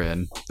striker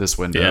in this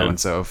window, and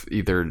so if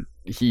either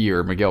he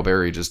or Miguel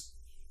Berry just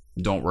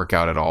don't work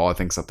out at all, I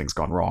think something's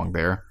gone wrong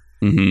there.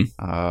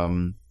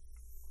 Mm-hmm.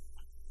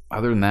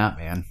 Other than that,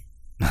 man,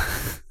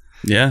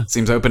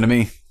 seems open to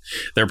me.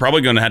 They're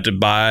probably going to have to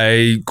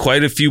buy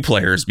quite a few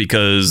players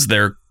because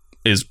there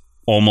is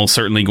almost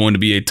certainly going to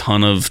be a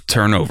ton of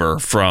turnover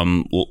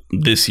from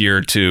this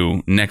year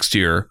to next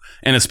year,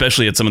 and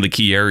especially at some of the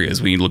key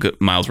areas. When you look at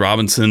Miles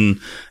Robinson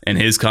and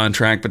his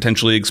contract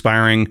potentially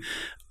expiring.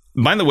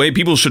 By the way,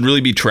 people should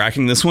really be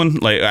tracking this one.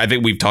 Like, I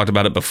think we've talked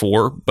about it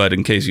before, but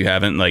in case you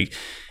haven't, like,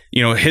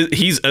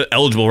 he's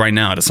eligible right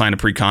now to sign a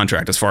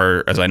pre-contract as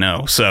far as I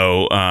know.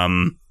 So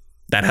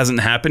that hasn't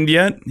happened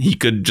yet. He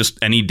could just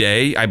any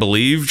day, I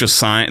believe, just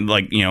sign,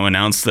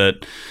 announce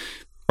that,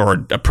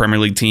 or a Premier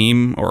League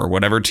team or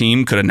whatever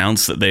team could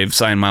announce that they've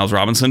signed Miles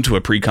Robinson to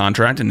a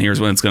pre-contract and here's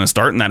when it's going to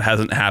start, and that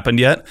hasn't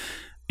happened yet.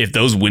 If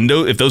those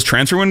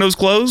transfer windows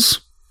close,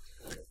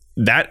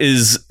 that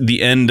is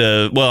the end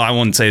of, well, I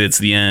wouldn't say it's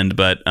the end,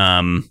 but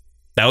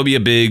that would be a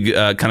big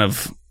kind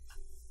of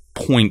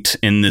point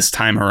in this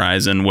time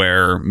horizon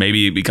where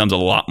maybe it becomes a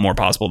lot more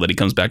possible that he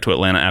comes back to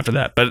Atlanta after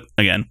that. But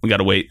again, we got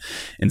to wait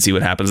and see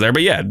what happens there.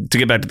 But yeah, to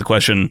get back to the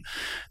question,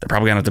 they're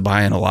probably going to have to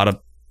buy in a lot of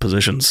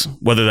positions,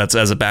 whether that's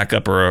as a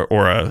backup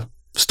or a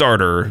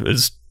starter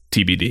is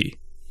TBD.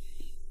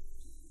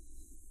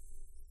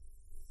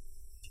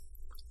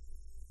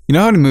 You know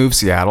how many moves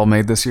Seattle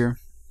made this year?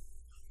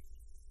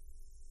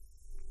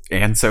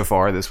 And so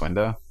far this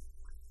window?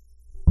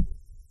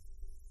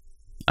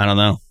 I don't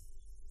know.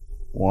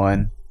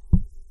 One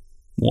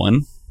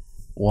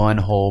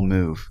whole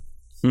move.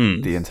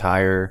 The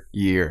entire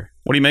year.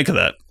 What do you make of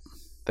that?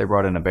 They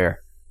brought in a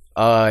bear.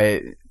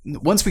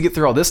 Once we get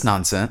through all this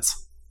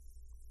nonsense,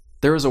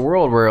 there was a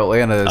world where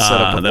Atlanta is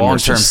set up with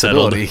long-term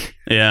stability.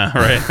 Yeah,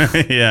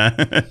 right.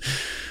 Yeah.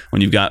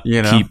 When you've got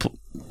key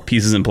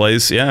pieces in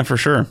place. Yeah, for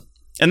sure.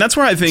 And that's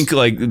where I think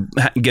like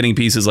getting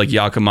pieces like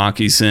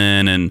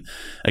Yakimakisen and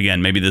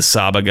again, maybe the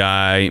Saba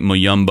guy,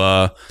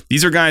 Muyumba.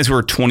 These are guys who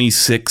are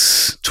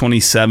 26,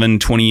 27,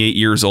 28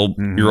 year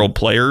old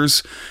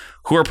players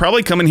who are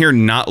probably coming here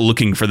not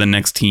looking for the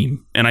next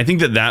team. And I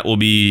think that will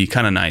be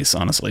kind of nice,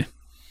 honestly.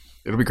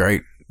 It'll be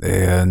great.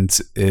 And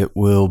it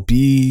will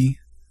be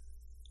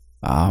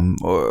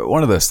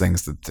one of those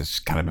things that's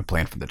kind of been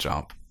planned from the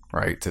jump,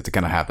 right? To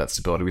kind of have that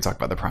stability. We talked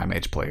about the prime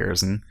age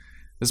players, and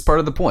this is part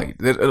of the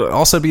point. It'll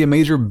also be a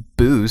major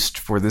boost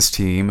for this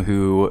team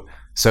who,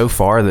 so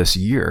far this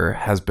year,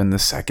 has been the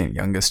second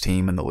youngest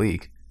team in the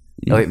league.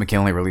 Elliot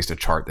McKinley released a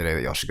chart today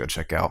that y'all should go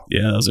check out.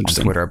 Yeah, that was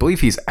interesting. On Twitter. I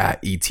believe he's at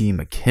ET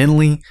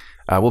McKinley.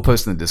 We'll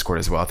post in the Discord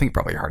as well. I think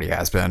probably already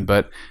has been.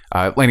 But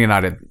Atlanta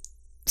United,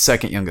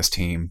 second youngest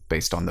team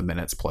based on the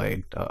minutes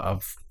played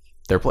of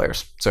their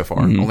players so far.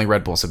 Only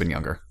Red Bulls have been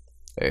younger.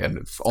 And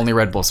if only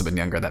Red Bulls have been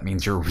younger, that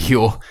means you're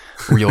real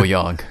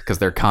young, because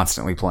they're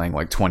constantly playing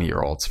like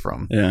 20-year-olds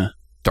from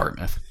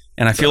Dartmouth.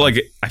 And I feel like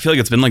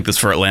it's been like this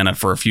for Atlanta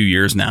for a few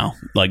years now.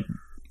 Like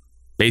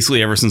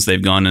basically ever since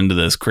they've gone into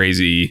this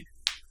crazy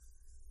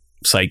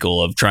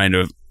cycle of trying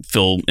to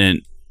fill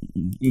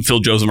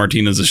Jose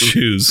Martinez's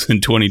shoes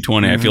in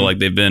 2020. I feel like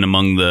they've been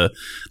among the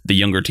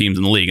younger teams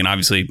in the league, and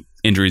obviously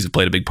injuries have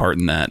played a big part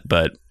in that.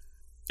 But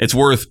it's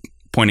worth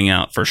pointing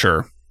out for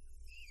sure.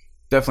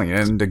 Definitely.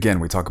 And again,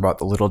 we talk about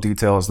the little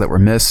details that were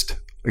missed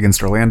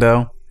against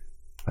Orlando.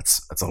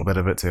 That's a little bit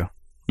of it too.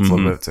 It's a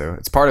little bit too.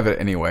 It's part of it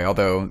anyway,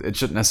 although it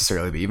shouldn't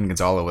necessarily be. Even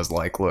Gonzalo was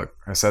like, look,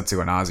 Asetsu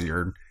and Ozzy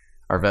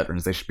are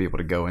veterans. They should be able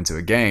to go into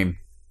a game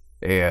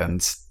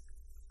and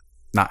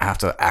not have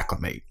to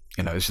acclimate.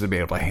 They should be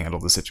able to handle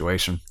the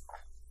situation.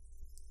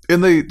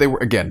 And they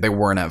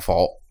weren't at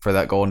fault for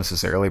that goal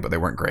necessarily, but they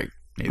weren't great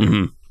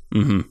either.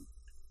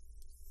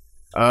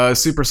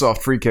 Super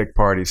Soft Free Kick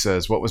Party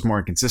says, what was more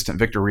inconsistent,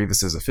 Victor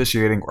Rivas'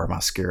 officiating or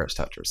Mosquera's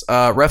touches?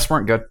 Refs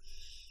weren't good.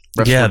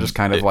 Refs were just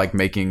kind of like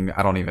making,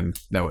 I don't even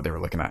know what they were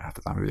looking at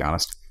the time, to be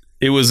honest.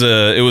 It was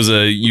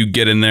a you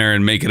get in there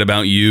and make it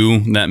about you,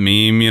 that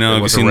meme,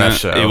 It was a ref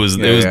show. It was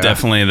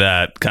definitely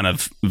that kind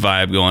of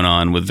vibe going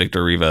on with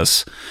Victor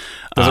Rivas.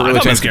 Does it really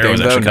change the game,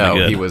 though? No,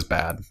 good. He was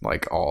bad.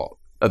 Like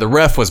the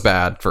ref was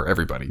bad for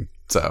everybody.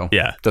 So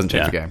doesn't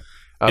change the game.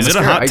 Is it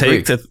a hot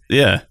take?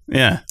 Yeah.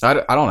 I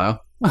don't know.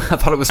 I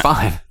thought it was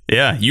fine.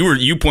 Yeah,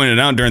 you pointed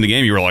out during the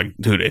game, you were like,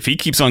 dude, if he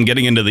keeps on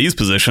getting into these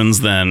positions,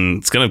 then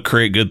it's going to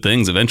create good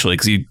things eventually,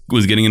 because he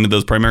was getting into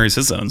those primary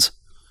assist zones.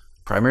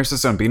 Primary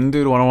assist zone, beating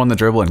dude one-on-one the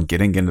dribble and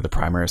getting into the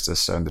primary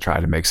assist zone to try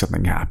to make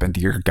something happen.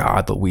 Dear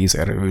God, Luis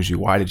Araujo,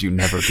 why did you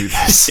never do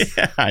this?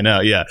 Yeah, I know,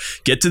 yeah.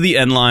 Get to the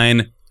end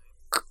line,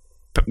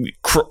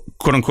 quote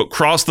unquote,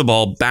 cross the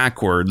ball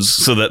backwards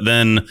so that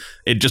then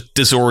it just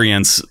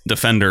disorients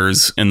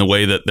defenders in the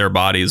way that their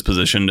body is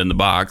positioned in the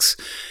box.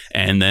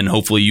 And then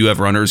hopefully you have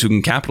runners who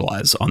can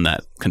capitalize on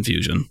that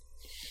confusion.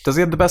 Does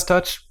he have the best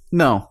touch?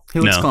 No. He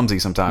looks clumsy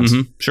sometimes.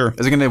 Sure.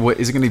 Is he going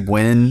to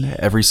win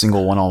every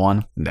single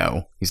one-on-one?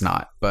 No, he's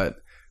not. But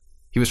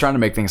he was trying to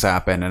make things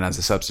happen. And as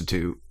a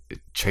substitute,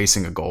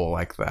 chasing a goal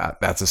like that,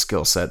 that's a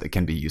skill set that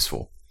can be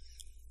useful.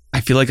 I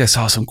feel like I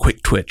saw some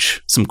quick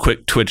twitch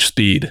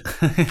speed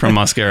from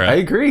Mosquera. I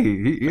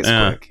agree. He is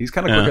quick. He's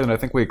kind of quicker than I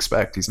think we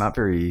expect. He's not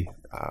very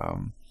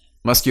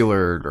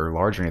muscular or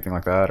large or anything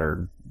like that,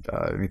 or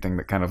anything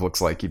that kind of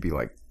looks like he'd be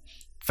like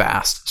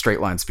fast,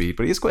 straight line speed,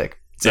 but he's quick.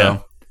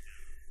 So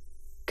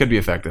could be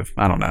effective.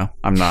 I don't know.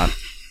 I'm not.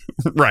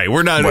 Right.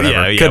 We're not.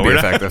 Whatever. Yeah. Could be we're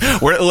effective.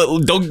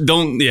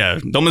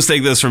 Don't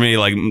mistake this for me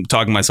like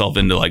talking myself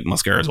into like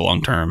Mosquera as a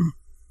long-term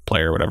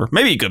player or whatever.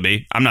 Maybe he could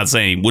be. I'm not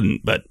saying he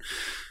wouldn't, but.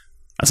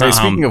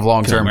 Speaking of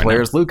long-term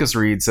players, Lucas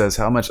Reed says,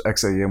 how much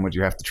XAM would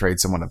you have to trade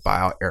someone to buy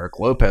out Eric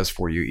Lopez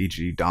for you,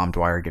 e.g. Dom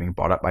Dwyer getting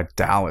bought up by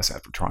Dallas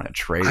after trying to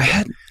trade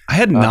him? I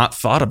had not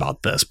thought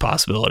about this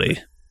possibility.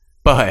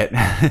 But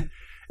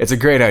it's a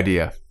great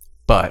idea.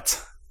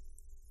 But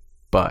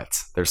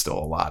there's still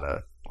a lot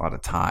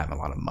of time, a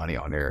lot of money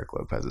on Eric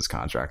Lopez's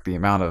contract. The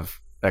amount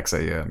of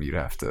XAM you'd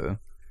have to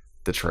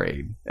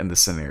trade in the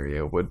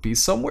scenario would be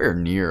somewhere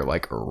near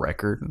like a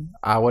record,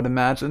 I would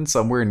imagine.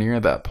 Somewhere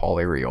near that Paul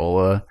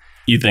Arriola.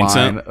 You think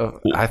so?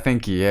 I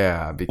think,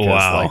 yeah, because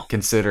like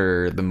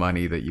consider the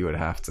money that you would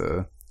have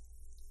to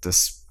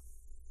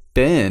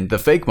spend, the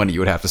fake money you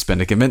would have to spend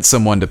to convince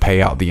someone to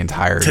pay out the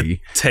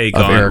entirety of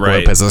Eric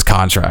Lopez's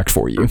contract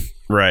for you.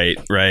 Right.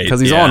 Because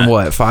he's on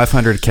what,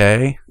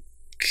 $500K?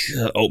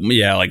 Oh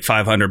yeah, like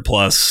 500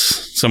 plus,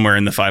 somewhere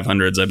in the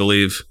 500s, I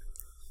believe.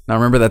 Now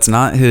remember, that's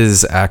not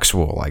his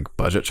actual like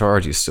budget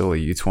charge. He's still a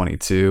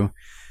U22,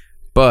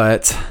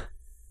 but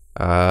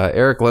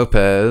Eric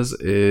Lopez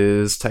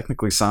is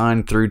technically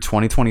signed through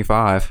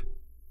 2025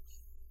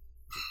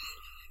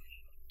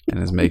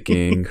 and is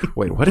making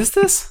wait, what is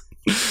this?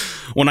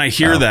 When I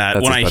hear that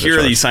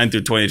he signed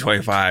through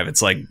 2025,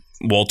 it's like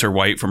Walter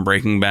White from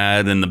Breaking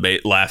Bad and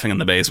laughing in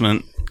the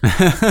basement.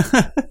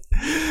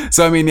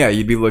 So I mean, yeah,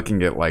 you'd be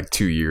looking at like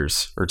 2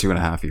 years or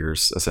 2.5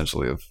 years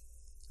essentially of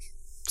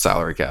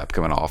salary cap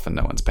coming off, and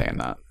no one's paying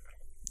that.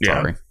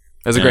 Sorry.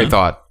 That's a great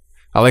thought.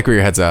 I like where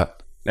your head's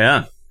at.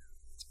 Yeah.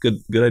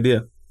 Good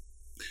idea.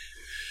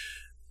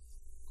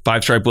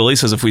 Five Stripe Willie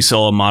says, if we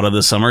sell Amada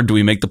this summer, do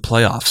we make the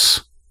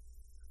playoffs?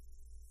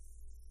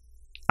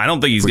 I don't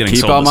think he's getting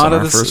sold this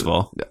summer, first of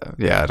all.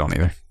 Yeah, I don't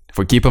either. If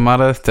we keep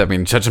Amada, I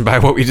mean, judging by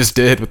what we just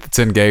did with the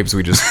 10 games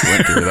we just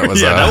went through, that was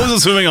that was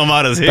assuming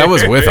Amada's here. That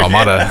was with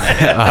Amada.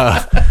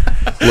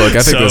 Look,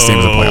 I think this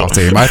team's a playoff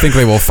team. I think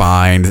they will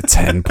find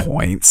 10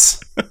 points.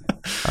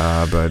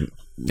 But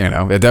you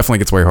know, it definitely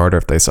gets way harder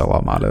if they sell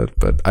Almada,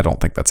 but I don't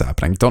think that's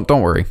happening. Don't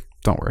worry.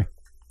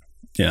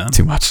 Yeah,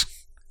 too much.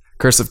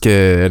 Cursive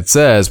Kid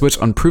says, which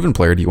unproven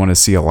player do you want to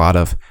see a lot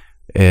of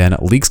in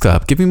Leagues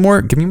Cup? Give me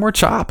more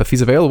Chop if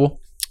he's available.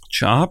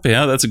 Chop,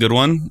 yeah, that's a good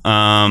one.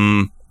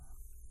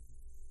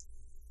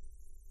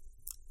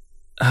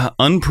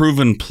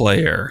 Unproven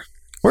player.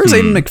 Where's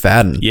Aiden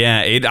McFadden?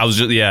 Yeah,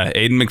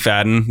 Aiden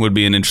McFadden would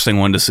be an interesting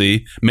one to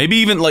see. Maybe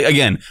even like,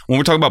 again, when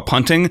we're talking about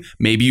punting,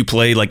 maybe you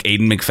play like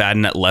Aiden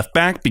McFadden at left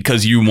back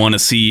because you want to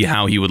see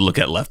how he would look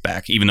at left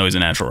back, even though he's a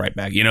natural right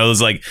back. You know,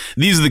 it's like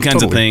these are the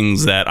kinds of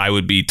things that I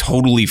would be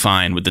totally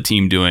fine with the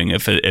team doing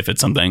if it's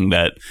something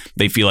that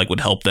they feel like would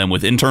help them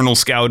with internal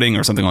scouting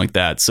or something like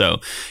that. So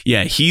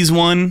yeah, he's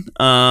one.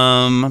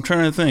 I'm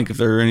trying to think if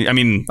there are any. I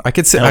mean, I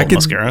could see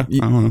Mascara. I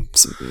don't know.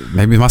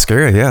 Maybe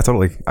Mascara. Yeah,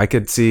 totally. I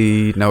could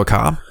see Noah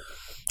Cobb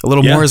a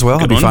little more as well.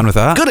 I'd be fine with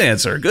that. Good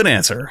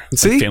answer.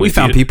 See, we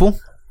found people.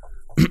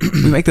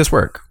 We make this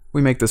work.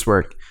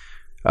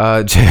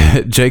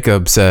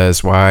 Jacob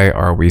says, "Why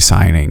are we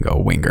signing a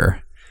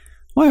winger?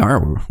 Why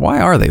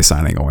are they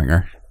signing a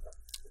winger?"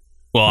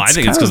 Well, I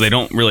think it's because they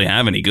don't really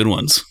have any good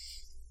ones.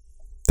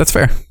 That's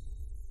fair.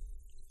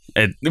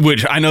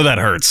 Which I know that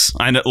hurts.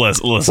 I know.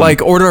 Listen.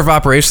 Like order of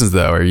operations,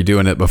 though. Are you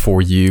doing it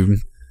before you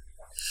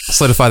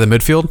solidify the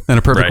midfield in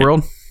a perfect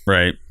world?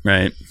 Right.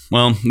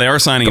 Well, they are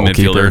signing a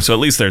midfielder, so at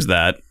least there's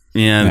that.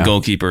 Yeah, the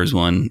goalkeeper is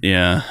one.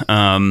 Yeah.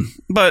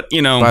 But,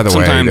 you know, by the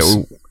sometimes...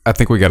 way, I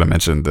think we got to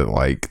mention that,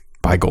 like,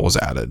 by goals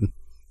added,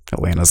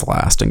 Atlanta's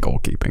last in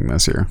goalkeeping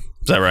this year.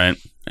 Is that right?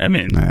 I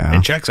mean,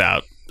 it checks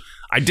out.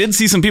 I did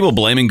see some people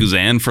blaming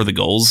Guzan for the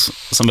goals.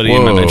 Somebody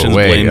in my mentions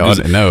blamed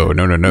Guzan. No.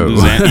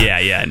 Guzan,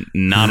 yeah,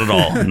 not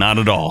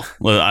at all.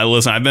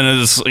 Listen, I've been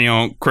as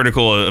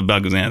critical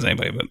about Guzan as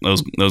anybody, but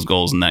those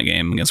goals in that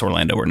game against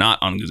Orlando were not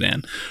on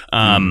Guzan.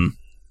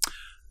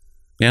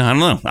 Yeah, I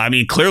don't know. I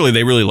mean, clearly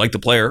they really like the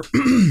player,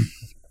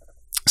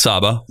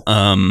 Saba.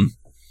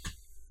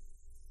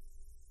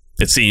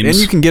 It seems, and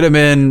you can get him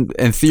in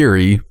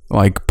theory,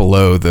 like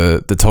below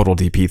the total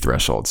DP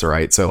thresholds,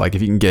 right? So, like,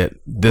 if you can get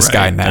this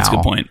guy now, that's a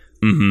good point.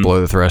 Mm-hmm. Below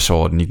the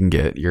threshold, and you can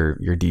get your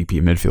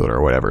DP midfielder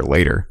or whatever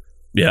later.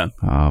 Yeah.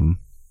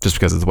 Just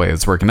because of the way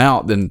it's working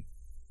out, then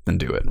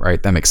do it,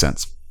 right? That makes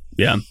sense.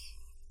 Yeah.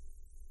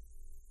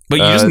 But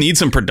you just need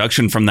some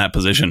production from that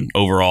position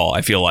overall,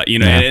 I feel like.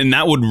 And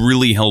that would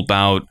really help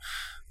out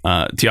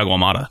Thiago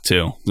Almada,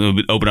 too. It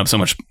would open up so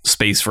much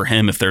space for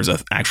him if there's an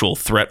actual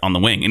threat on the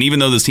wing. And even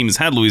though this team has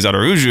had Luis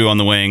Araujo on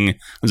the wing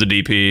as a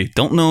DP,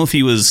 don't know if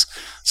he was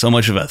so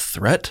much of a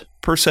threat,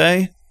 per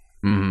se.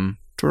 Mm-hmm.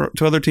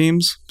 To other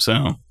teams,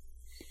 so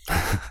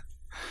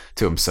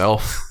to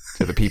himself,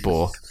 to the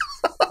people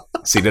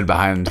seated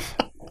behind,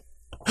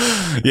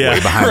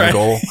 the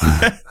goal.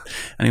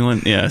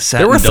 Anyone? Yeah,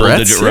 there were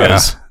threats.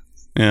 Rows.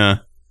 Yeah.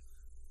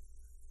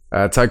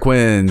 Ty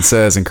Quinn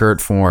says, in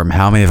current form,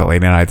 how many of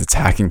Atlanta United's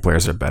attacking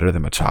players are better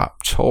than Machop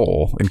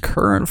Chol in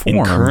current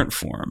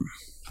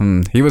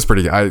form? He was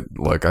pretty. I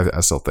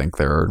still think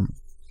there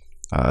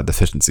are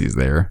deficiencies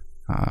there.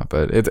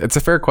 But it's a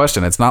fair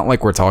question. It's not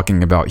like we're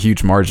talking about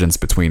huge margins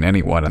between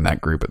anyone in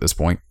that group at this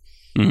point.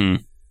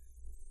 Mm-hmm.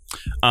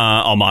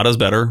 Almada's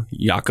better.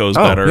 Yako's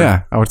better.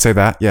 Yeah, I would say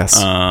that.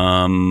 Yes.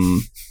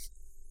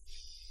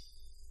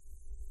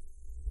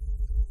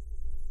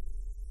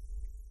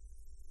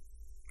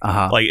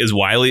 Like, is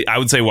Wiley? I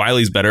would say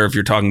Wiley's better if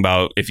you're talking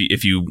about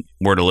if you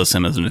were to list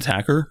him as an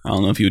attacker. I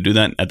don't know if you would do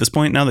that at this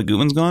point now that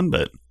Gutman's gone,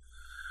 but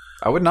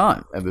I would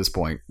not at this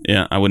point.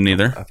 Yeah, I wouldn't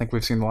either. I think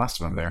we've seen the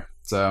last of him there.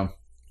 So.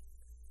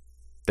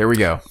 There we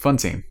go. Fun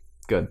team.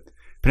 Good.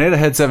 Pineda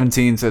Head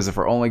 17 says, if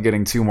we're only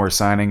getting 2 more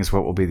signings,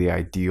 what will be the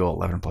ideal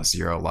 11+0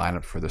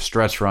 lineup for the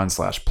stretch run /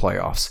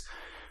 playoffs?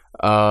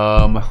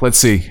 Let's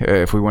see.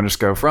 If we want to just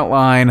go front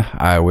line,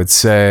 I would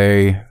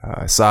say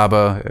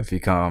Saba, if he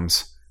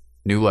comes,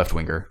 new left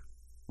winger.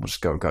 We'll just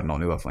go cutting on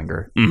new left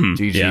winger.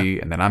 Mm-hmm.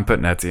 GG, and then I'm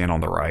putting Etienne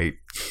on the right.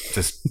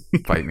 Just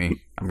fight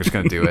me. I'm just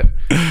going to do it.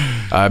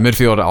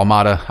 Midfield,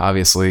 Almada,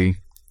 obviously.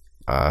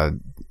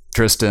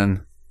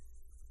 Tristan.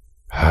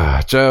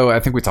 Joe, I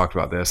think we talked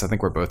about this. I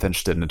think we're both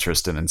interested in a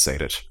Tristan and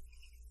Sejdic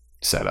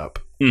setup.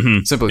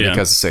 Mm-hmm. Simply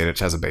because Sejdic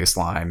has a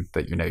baseline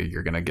that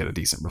you're going to get a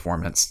decent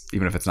performance.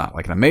 Even if it's not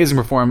like an amazing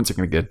performance, you're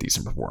going to get a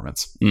decent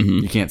performance. Mm-hmm.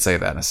 You can't say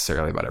that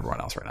necessarily about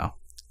everyone else right now.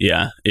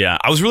 Yeah.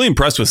 I was really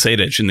impressed with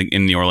Sejdic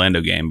in the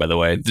Orlando game, by the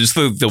way. Just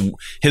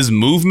his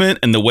movement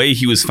and the way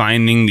he was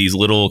finding these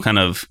little kind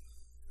of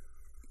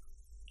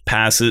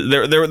passes.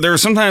 There are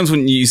sometimes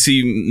when you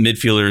see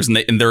midfielders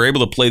and they're able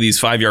to play these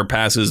 5-yard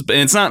passes, but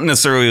it's not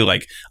necessarily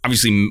like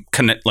obviously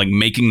like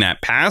making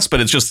that pass, but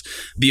it's just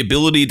the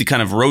ability to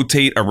kind of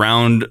rotate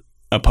around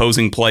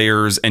opposing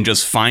players and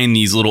just find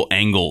these little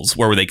angles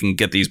where they can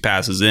get these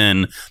passes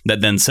in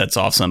that then sets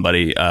off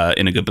somebody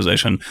in a good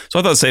position. So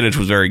I thought Sejdic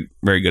was very,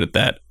 very good at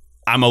that.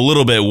 I'm a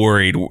little bit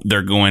worried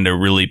they're going to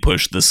really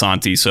push the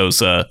Santi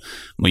Sosa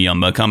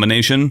Muyumba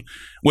combination,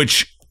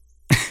 which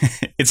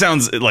it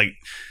sounds like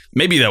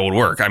maybe that would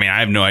work. I mean, I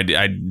have no idea.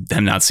 I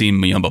have not seen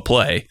Muyumba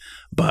play,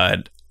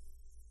 but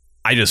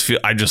I just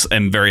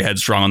am very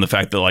headstrong on the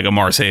fact that like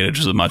Amar Sejdic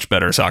is a much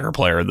better soccer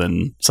player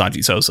than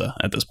Santi Sosa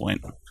at this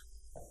point.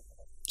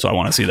 So I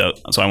want to see that.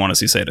 So I want to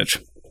see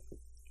Sejdic.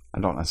 I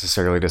don't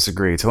necessarily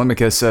disagree.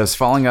 Telemachus says,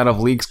 falling out of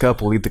Leagues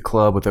Cup will leave the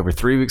club with over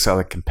 3 weeks out of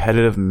a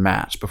competitive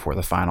match before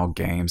the final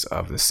games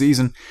of the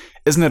season.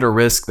 Isn't it a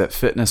risk that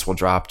fitness will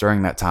drop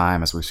during that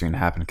time, as we've seen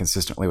happen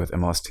consistently with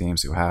MLS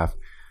teams who have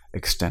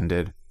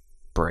extended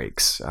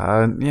breaks.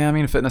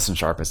 Fitness and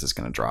sharpness is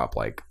going to drop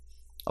like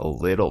a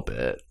little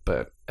bit,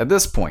 but at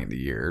this point in the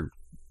year,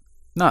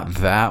 not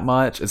that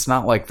much. It's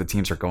not like the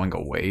teams are going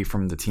away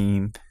from the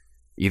team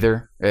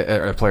either.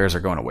 Or players are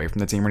going away from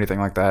the team or anything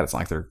like that. It's not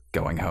like they're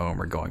going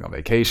home or going on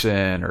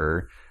vacation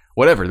or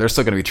whatever. They're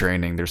still going to be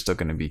training. They're still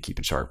going to be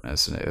keeping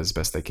sharpness as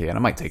best they can. It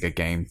might take a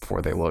game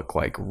before they look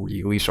like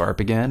really sharp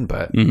again,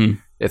 but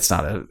it's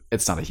not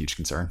a huge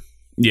concern.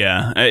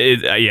 Yeah,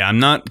 I'm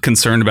not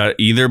concerned about it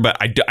either, but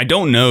I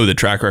don't know the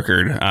track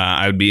record.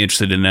 I would be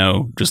interested to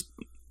know just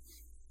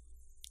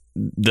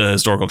the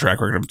historical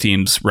track record of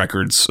teams'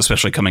 records,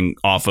 especially coming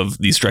off of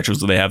these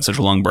stretches where they have such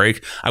a long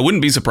break. I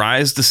wouldn't be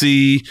surprised to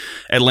see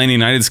Atlanta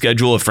United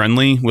schedule a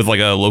friendly with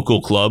like a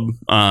local club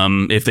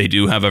if they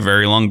do have a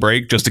very long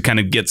break, just to kind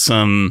of get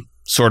some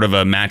sort of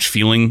a match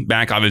feeling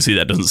back. Obviously,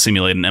 that doesn't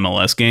simulate an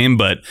MLS game,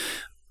 but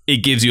it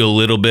gives you a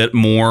little bit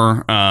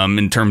more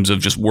in terms of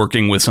just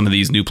working with some of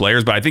these new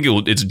players. But I think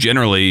it's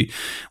generally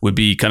would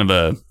be kind of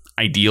a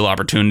ideal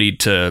opportunity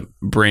to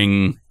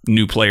bring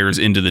new players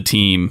into the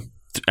team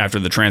after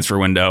the transfer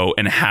window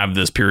and have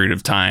this period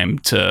of time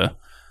to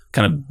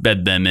kind of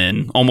bed them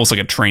in, almost like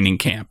a training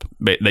camp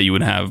that you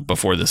would have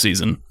before the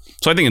season.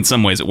 So I think in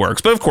some ways it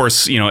works. But of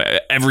course,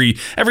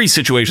 every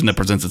situation that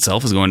presents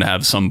itself is going to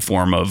have some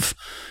form of,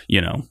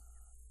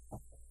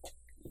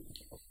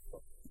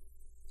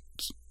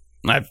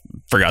 I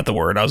forgot the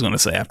word I was going to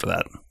say after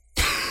that.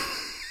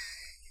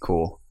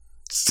 Cool.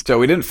 So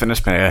we didn't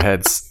finish Pineda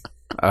Head's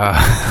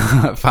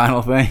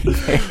final thing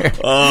there.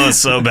 Oh,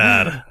 so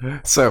bad.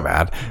 So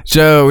bad.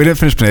 Joe, we didn't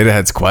finish Pineda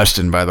Head's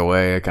question, by the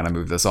way. I kind of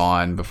moved this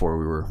on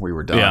before we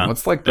were done. Yeah.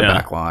 What's like the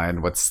back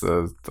line? What's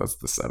the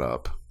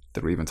setup?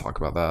 Did we even talk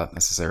about that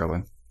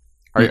necessarily?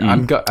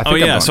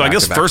 So I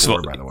guess first of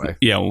all, by the way.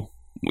 Yeah,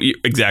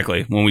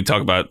 exactly. When we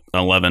talk about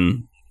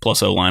 11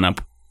 plus O lineup,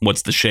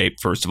 what's the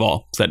shape, first of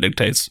all? So that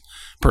dictates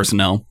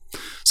personnel.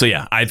 So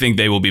yeah, I think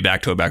they will be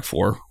back to a back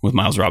four with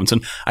Miles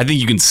Robinson. I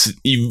think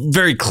you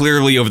very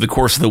clearly over the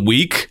course of the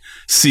week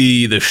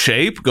see the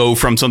shape go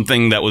from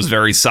something that was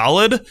very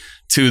solid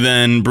to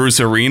then Bruce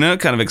Arena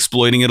kind of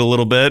exploiting it a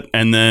little bit.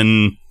 And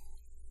then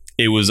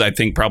it was, I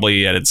think,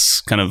 probably at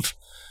its kind of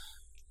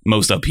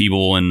most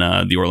upheaval in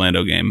the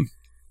Orlando game.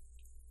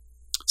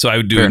 So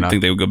I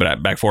think they would go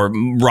back four.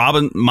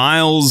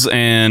 Miles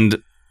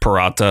and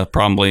Parata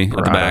probably at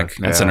the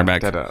back, at center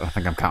back. I don't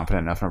think I'm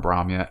confident enough in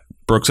Abraham yet.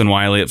 Brooks and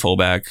Wiley at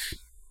fullback.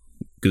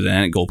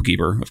 Gazan at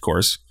goalkeeper, of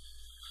course.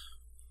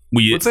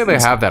 Let's say they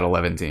have that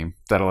 11 team,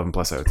 that 11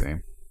 plus O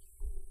team.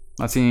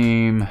 That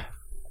team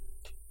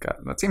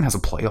has a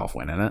playoff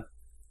win in it.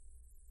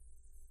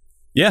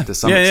 Yeah, to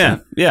some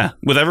extent. Yeah.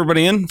 With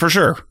everybody in, for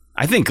sure.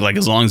 I think like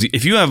as long as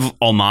if you have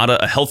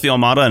a healthy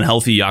Almada and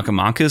healthy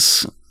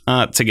Giakoumakis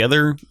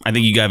together, I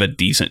think you have a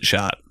decent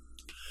shot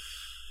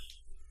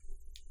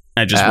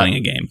at just winning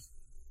a game.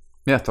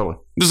 Yeah, totally.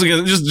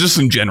 Just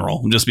in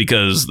general, just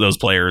because those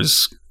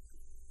players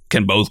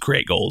can both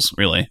create goals,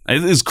 really.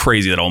 It's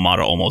crazy that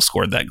Almada almost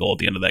scored that goal at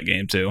the end of that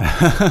game, too.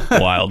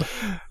 Wild.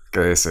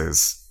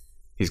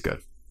 He's good.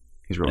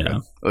 He's real good.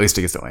 At least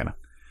against Atlanta.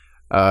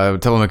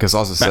 Telemachus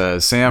also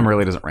says, Sam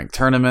really doesn't rank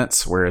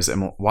tournaments, whereas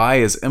why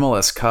is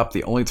MLS Cup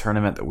the only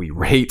tournament that we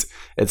rate?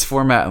 Its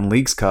format and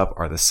Leagues Cup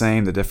are the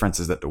same. The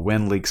difference is that to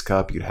win Leagues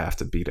Cup, you'd have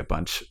to beat a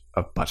bunch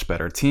of much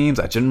better teams.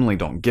 I genuinely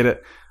don't get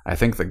it. I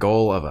think the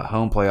goal of a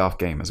home playoff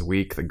game is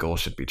weak. The goal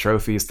should be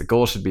trophies. The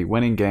goal should be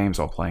winning games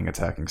while playing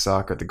attacking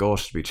soccer. The goal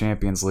should be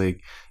Champions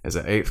League. Is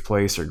an 8th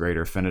place or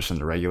greater finish in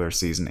the regular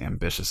season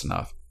ambitious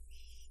enough?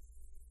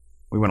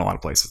 We went a lot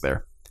of places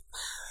there.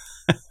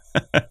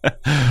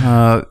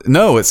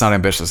 No, it's not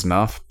ambitious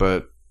enough,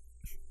 but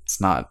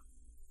it's not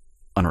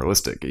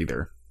unrealistic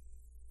either.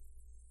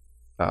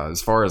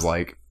 As far as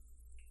like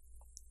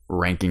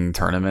ranking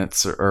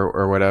tournaments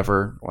or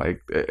whatever,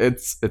 like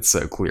it's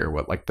so clear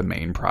what like the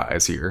main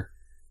prize here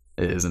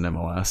is in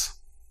MLS.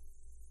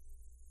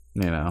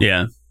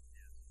 Yeah,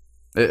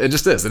 it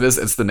just is.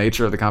 It's the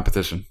nature of the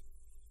competition,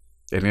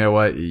 and you know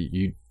what?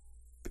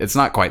 It's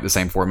not quite the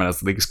same format as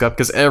the Leagues Cup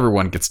because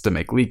everyone gets to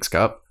make Leagues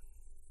Cup.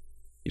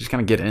 You just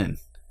kind of get in,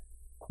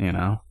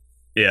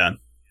 Yeah.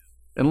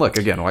 And look,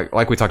 again,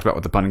 like we talked about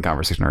with the punting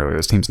conversation earlier,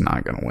 this team's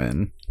not going to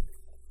win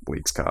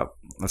Leagues Cup.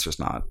 That's just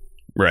not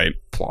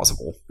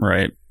plausible.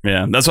 Right.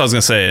 Yeah. That's what I was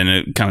going to say. And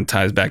it kind of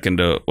ties back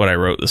into what I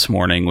wrote this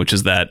morning, which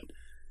is that,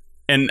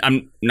 and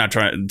I'm not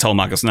trying to tell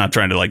Marcus, not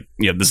trying to like,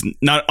 this is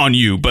not on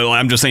you, but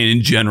I'm just saying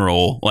in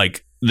general,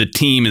 like the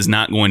team is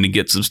not going to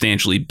get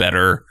substantially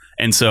better.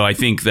 And so I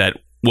think that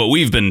what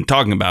we've been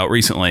talking about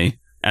recently,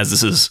 as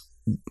this is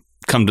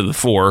come to the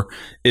fore,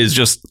 is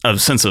just a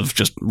sense of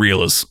just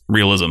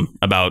realism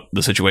about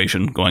the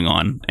situation going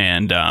on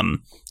and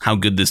how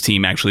good this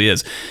team actually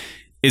is.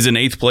 Is an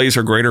 8th place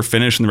or greater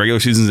finish in the regular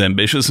season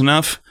ambitious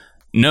enough?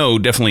 No,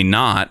 definitely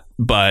not.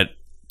 But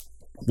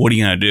what are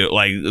you going to do?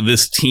 Like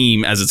this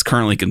team, as it's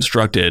currently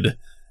constructed,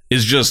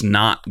 is just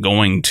not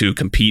going to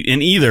compete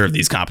in either of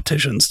these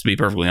competitions, to be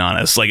perfectly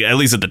honest. Like at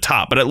least at the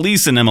top, but at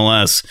least in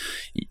MLS,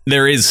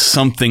 there is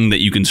something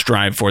that you can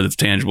strive for that's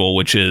tangible,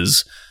 which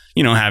is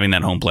having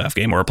that home playoff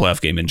game or a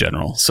playoff game in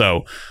general.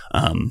 So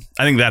I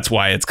think that's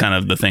why it's kind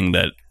of the thing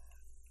that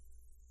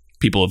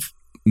people have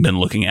been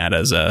looking at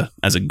as a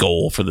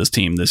goal for this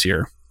team this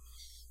year.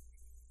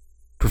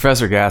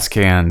 Professor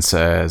Gascan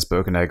says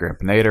Bocanegra and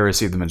Pineda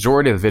received the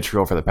majority of the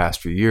vitriol for the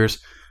past few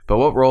years, but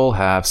what role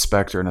have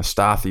Spector and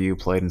Estathiou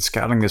played in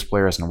scouting these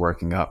players and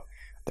working up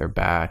their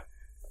bad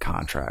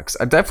contracts?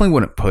 I definitely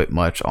wouldn't put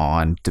much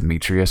on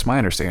Demetrius. My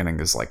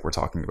understanding is like we're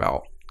talking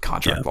about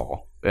contract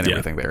law and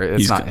everything there.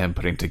 It's not him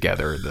putting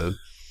together the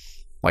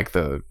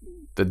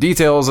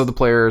details of the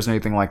players,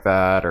 anything like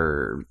that,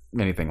 or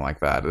anything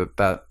like that.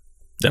 That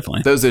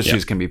definitely those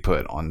issues can be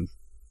put on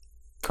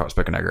Carlos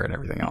Bocanegra and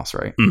everything else,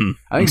 right? Mm-hmm.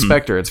 I think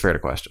Spector, it's fair to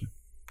question.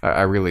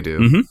 I really do.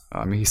 Mm-hmm.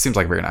 I mean, he seems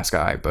like a very nice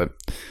guy, but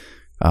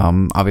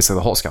obviously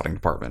the whole scouting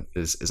department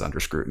is under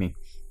scrutiny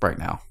right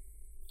now.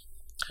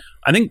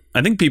 I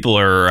think people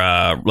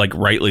are like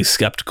rightly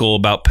skeptical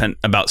about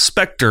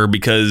Spector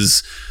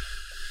because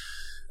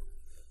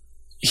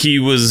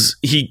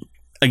he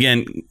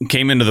again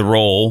came into the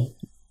role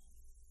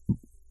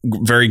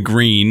very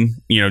green,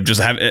 just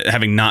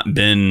having not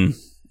been.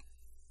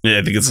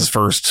 I think it's his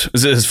first.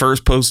 Is it his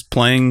first post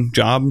playing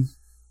job?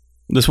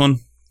 This one,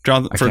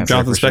 Jonathan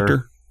Spector.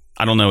 Sure.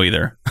 I don't know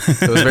either.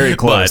 It was very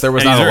close. There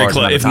was not a large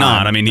amount of if time.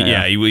 not, I mean,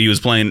 he was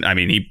playing. I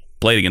mean, he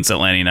played against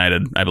Atlanta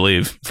United, I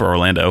believe, for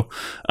Orlando.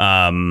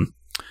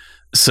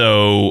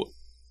 So,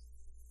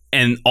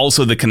 and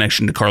also the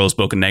connection to Carlos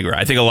Bocanegra.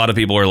 I think a lot of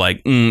people are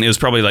like, it was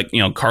probably like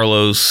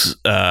Carlos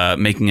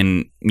making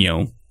an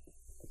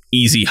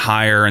easy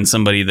hire and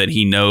somebody that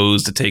he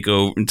knows to take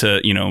over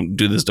to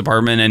do this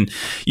department, and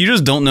you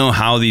just don't know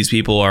how these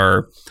people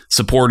are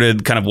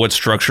supported, kind of what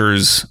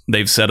structures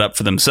they've set up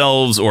for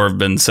themselves or have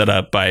been set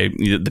up by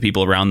the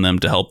people around them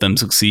to help them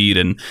succeed.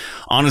 And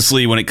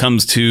honestly, when it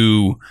comes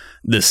to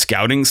the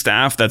scouting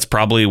staff, that's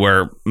probably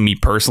where me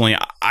personally,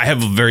 I have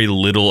very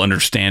little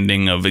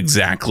understanding of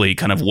exactly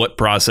kind of what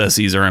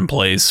processes are in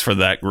place for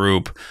that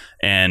group.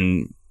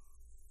 And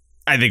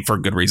I think for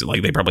good reason,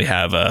 like they probably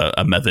have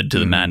a method to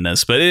the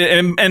madness, but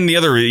and the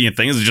other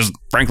thing is it just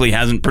frankly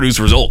hasn't produced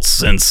results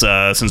since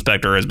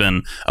Spector has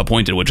been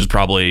appointed, which is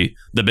probably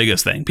the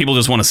biggest thing. People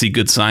just want to see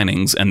good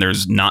signings, and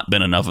there's not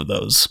been enough of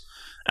those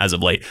as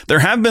of late. There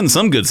have been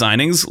some good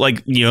signings,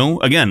 like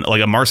again,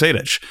 like a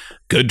Marcedic,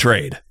 good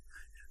trade,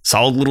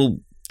 solid little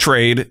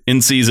trade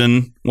in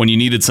season when you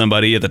needed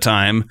somebody at the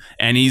time,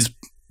 and he's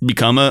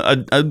become a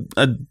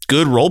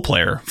good role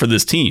player for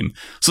this team.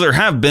 So there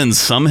have been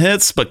some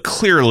hits, but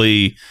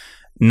clearly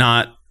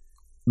not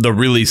the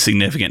really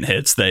significant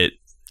hits that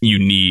you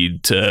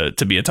need to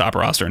be a top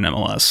roster in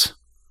MLS.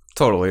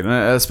 Totally,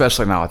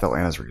 especially now with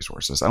Atlanta's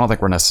resources. I don't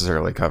think we're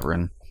necessarily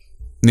covering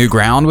new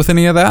ground with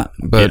any of that,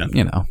 but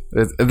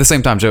at the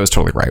same time, Joe is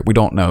totally right. We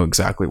don't know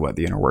exactly what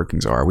the inner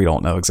workings are. We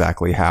don't know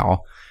exactly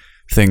how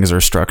things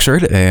are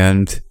structured,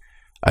 and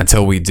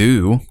until we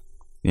do,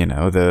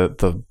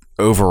 the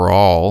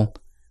overall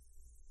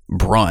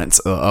brunt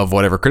of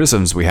whatever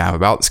criticisms we have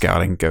about the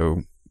scouting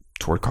go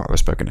toward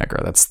Carlos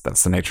Bocanegra.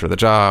 That's the nature of the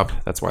job.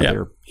 That's why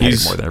they're paid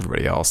more than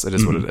everybody else. It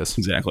is what it is.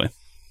 Exactly.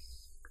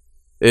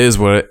 It is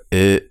what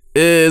it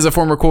is. A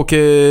former cool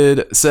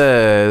kid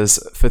says,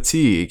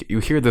 fatigue. You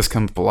hear this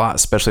come up a lot,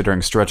 especially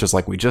during stretches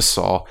like we just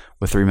saw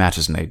with 3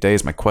 matches in 8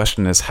 days. My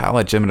question is, how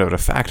legitimate a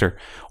factor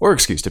or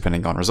excuse,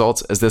 depending on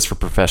results, is this for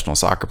professional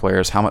soccer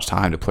players? How much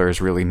time do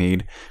players really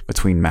need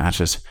between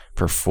matches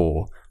for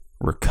full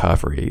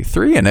recovery?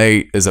 3 and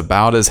 8 is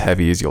about as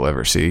heavy as you'll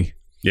ever see.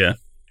 Yeah.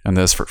 And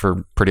this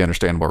for pretty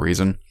understandable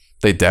reason.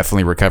 They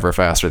definitely recover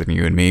faster than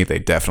you and me. They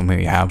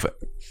definitely have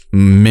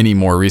many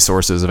more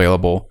resources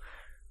available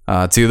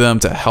to them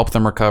to help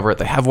them recover.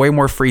 They have way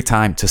more free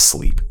time to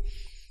sleep,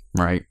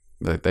 right?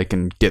 They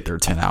can get their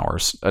 10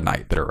 hours a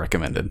night that are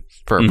recommended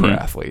for a pro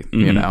athlete.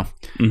 They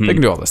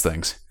can do all those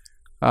things.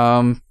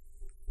 But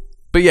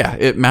yeah,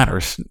 it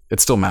matters. It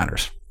still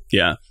matters.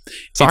 Yeah.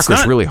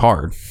 Soccer's really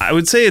hard. I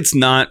would say it's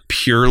not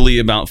purely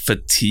about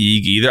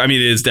fatigue either. I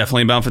mean, it is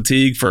definitely about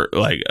fatigue for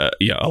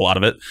a lot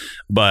of it.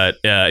 But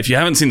if you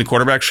haven't seen the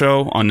Quarterback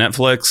Show on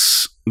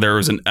Netflix, there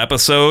was an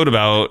episode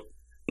about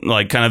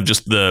like kind of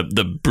just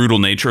the brutal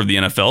nature of the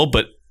NFL.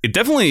 But it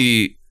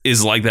definitely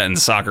is like that in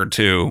soccer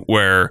too,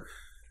 where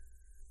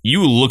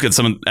you look at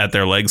at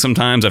their legs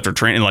sometimes after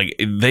training, like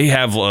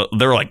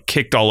they're like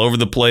kicked all over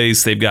the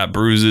place. They've got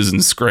bruises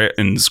and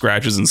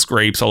scratches and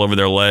scrapes all over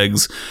their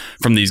legs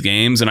from these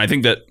games. And I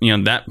think that,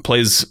 that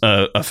plays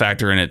a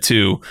factor in it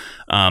too.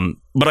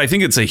 But I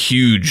think it's a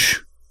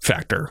huge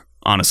factor,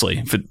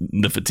 honestly, for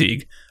the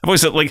fatigue. I've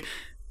always said like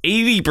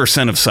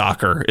 80% of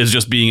soccer is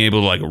just being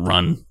able to like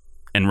run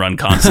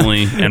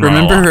constantly. And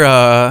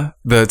remember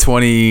the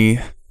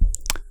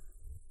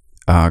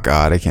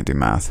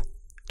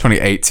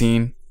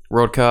 2018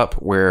 World Cup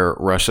where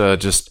Russia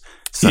just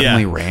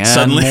suddenly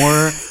ran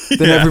more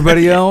than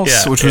everybody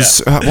else, which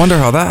was, I wonder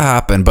how that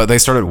happened, but they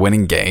started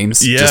winning games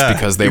just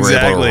because they were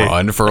able to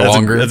run for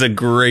longer. That's a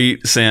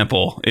great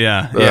sample.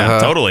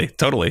 Totally.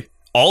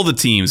 all the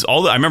teams,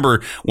 I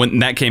remember when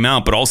that came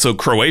out, but also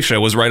Croatia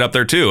was right up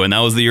there too. And that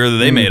was the year that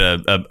they made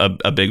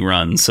a big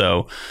run.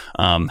 So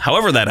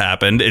however that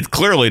happened, it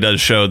clearly does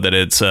show that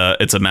it's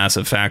a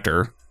massive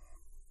factor.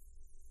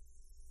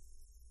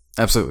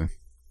 Absolutely.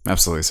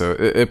 So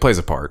it plays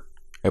a part.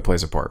 It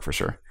plays a part for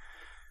sure.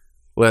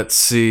 Let's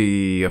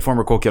see. A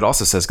former Cool Kid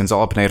also says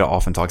Gonzalo Pineda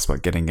often talks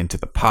about getting into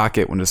the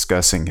pocket when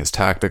discussing his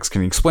tactics.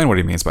 Can you explain what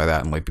he means by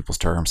that in lay people's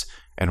terms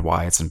and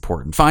why it's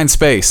important? Find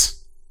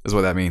space is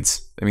what that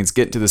means. It means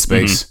get to the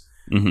space.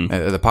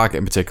 The pocket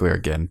in particular,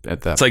 again,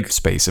 at that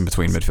space in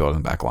between midfield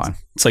and back line.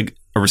 It's like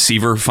a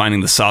receiver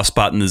finding the soft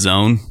spot in the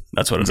zone.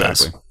 That's what it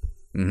is.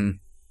 Mm-hmm.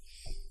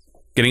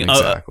 Getting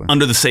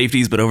under the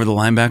safeties, but over the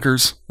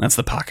linebackers. That's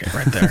the pocket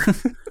right there.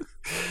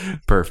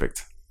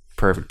 Perfect.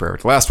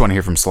 Last one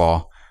here from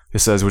Slaw, who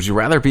says, would you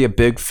rather be a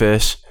big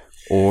fish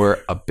or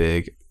a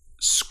big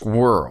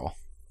squirrel?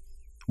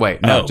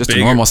 Wait, no, just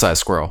bigger. A normal sized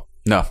squirrel.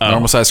 No,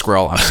 normal sized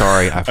squirrel. I'm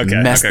sorry. I've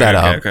messed that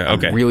up.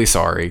 Okay. I'm really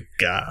sorry.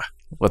 God.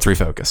 Let's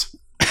refocus.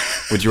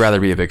 Would you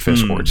rather be a big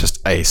fish or just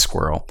a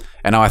squirrel?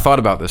 And now I thought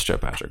about this, Joe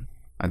Patrick.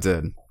 I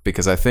did.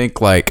 Because I think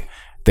like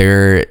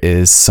there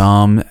is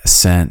some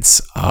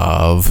sense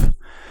of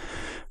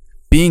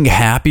being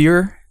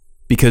happier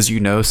because you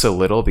know so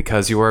little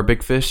because you are a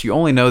big fish. You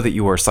only know that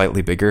you are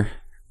slightly bigger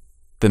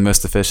than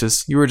most of the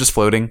fishes. You were just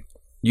floating.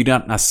 You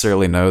don't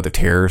necessarily know the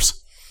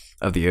terrors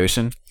of the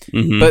ocean.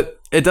 But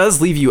it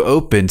does leave you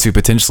open to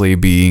potentially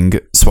being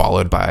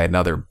swallowed by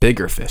another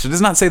bigger fish. It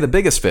does not say the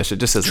biggest fish. It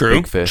just says a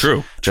big fish.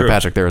 True.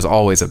 Patrick, there is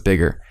always a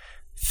bigger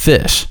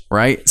fish,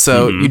 right?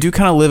 So you do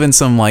kind of live in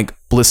some like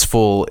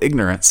blissful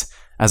ignorance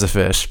as a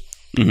fish.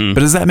 But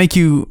does that make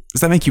you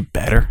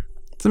better?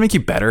 Does it make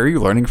you better? Are you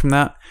learning from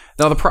that?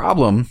 Now the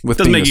problem with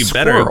being a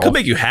squirrel, better. It could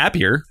make you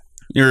happier.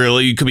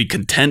 You could be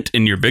content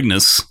in your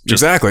bigness.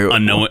 Exactly.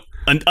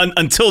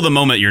 Until the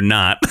moment you're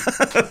not.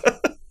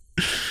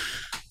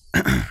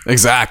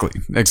 Exactly.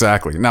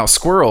 Now,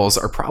 squirrels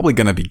are probably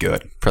going to be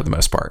good for the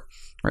most part,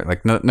 right?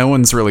 Like no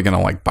one's really going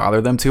to like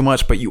bother them too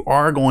much, but you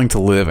are going to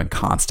live in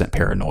constant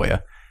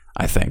paranoia,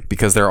 I think,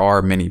 because there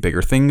are many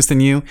bigger things than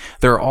you.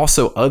 There are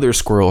also other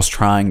squirrels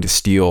trying to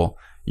steal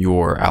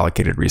your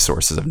allocated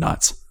resources of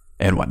nuts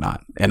and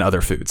whatnot and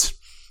other foods.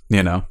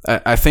 You know,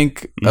 I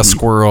think a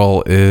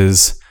squirrel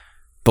is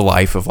the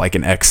life of like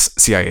an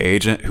ex-CIA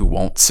agent who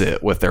won't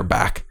sit with their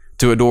back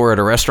to a door at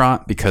a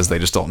restaurant because they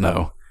just don't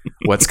know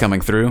what's coming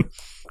through.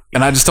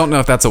 And I just don't know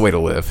if that's a way to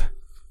live,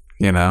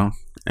 you know?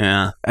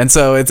 Yeah. And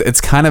so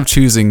it's kind of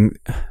choosing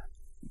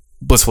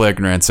blissful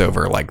ignorance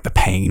over like the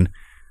pain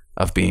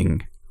of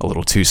being a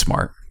little too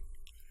smart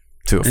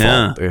to a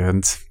fault.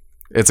 And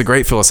it's a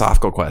great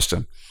philosophical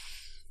question.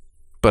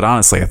 But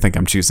honestly, I think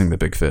I'm choosing the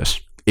big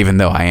fish, even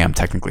though I am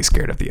technically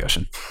scared of the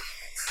ocean.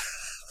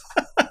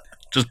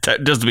 Just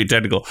to be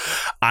technical.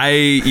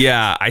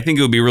 I think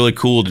it would be really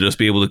cool to just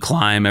be able to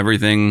climb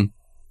everything,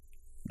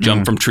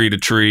 jump from tree to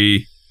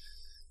tree,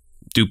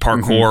 do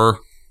parkour.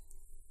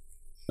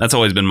 That's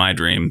always been my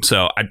dream.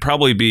 So I'd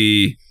probably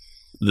be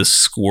the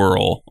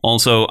squirrel.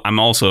 I'm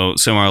also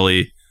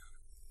similarly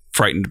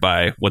frightened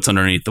by what's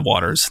underneath the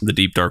waters, the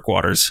deep, dark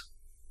waters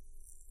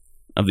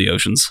of the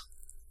oceans.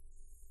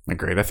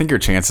 Great. I think your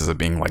chances of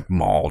being like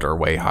mauled are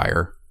way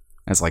higher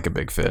as like a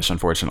big fish,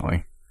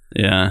 unfortunately.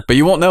 Yeah. But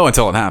you won't know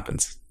until it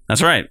happens.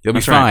 That's right. You'll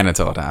be fine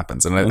until it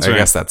happens. And I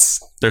guess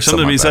there's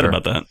something to be said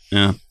about that.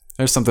 Yeah.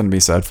 There's something to be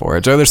said for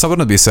it. Joe, there's something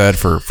to be said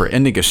for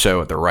ending a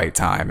show at the right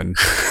time. And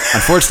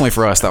unfortunately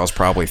for us, that was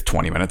probably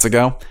 20 minutes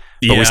ago.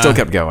 But we still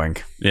kept going.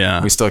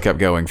 Yeah. We still kept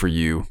going for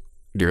you,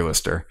 dear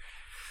listener.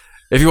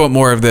 If you want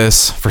more of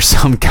this for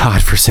some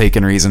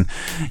godforsaken reason,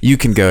 you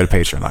can go to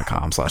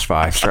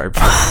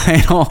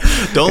patreon.com/5stripe-final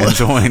and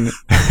join.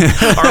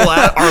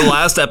 Our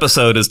last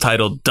episode is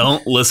titled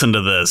 "Don't Listen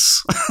to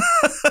This."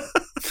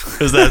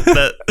 Is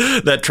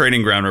that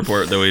training ground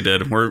report that we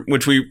did,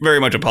 which we very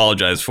much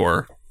apologize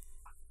for.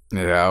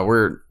 Yeah,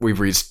 we've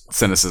reached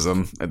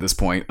cynicism at this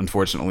point.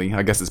 Unfortunately,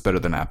 I guess it's better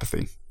than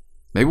apathy.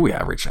 Maybe we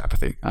have reached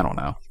apathy. I don't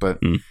know, but.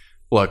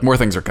 Look, more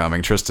things are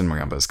coming. Tristan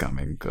Muyamba is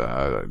coming.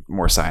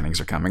 More signings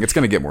are coming. It's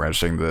going to get more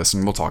interesting than this,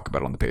 and we'll talk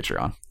about it on the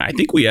Patreon. I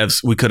think we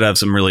could have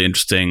some really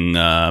interesting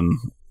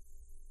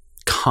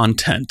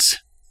content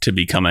to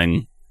be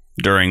coming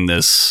during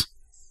this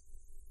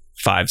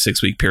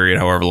 5-6 week period,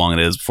 however long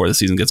it is before the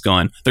season gets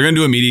going. They're going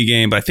to do a media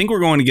game, but I think we're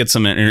going to get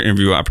some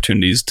interview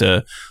opportunities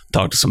to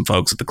talk to some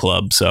folks at the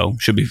club. So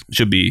should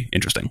be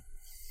interesting.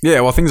 Yeah,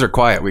 while things are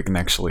quiet, we can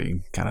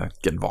actually kind of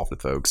get involved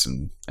with folks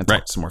and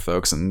talk to some more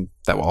folks, and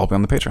that will all be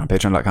on the Patreon.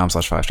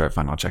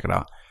 Patreon.com/5stripe-final. Check it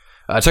out.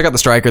 Check out The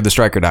Striker,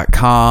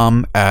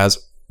 thestriker.com as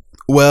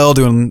well,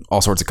 doing all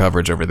sorts of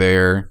coverage over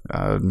there.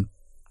 Have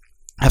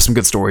some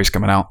good stories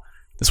coming out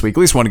this week.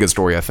 At least one good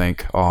story, I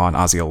think, on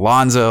Ozzy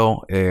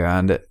Alonso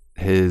and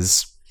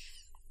his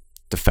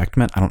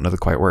defectment. I don't know the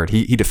quite word.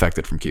 He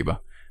defected from Cuba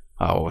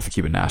with the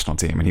Cuban national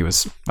team, and he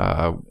was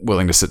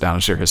willing to sit down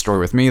and share his story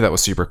with me. That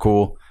was super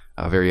cool.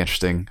 Very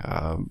interesting,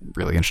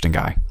 really interesting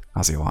guy,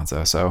 Ozzy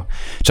Alonso. So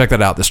check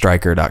that out,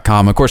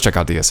 thestriker.com. Of course, check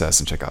out DSS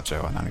and check out Joe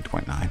on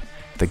 90.9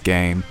 The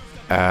Game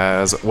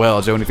as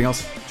well. Joe, anything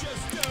else?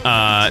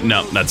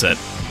 No, that's it.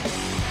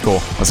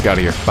 Cool. Let's get out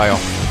of here. Bye, y'all.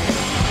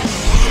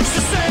 It's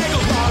the same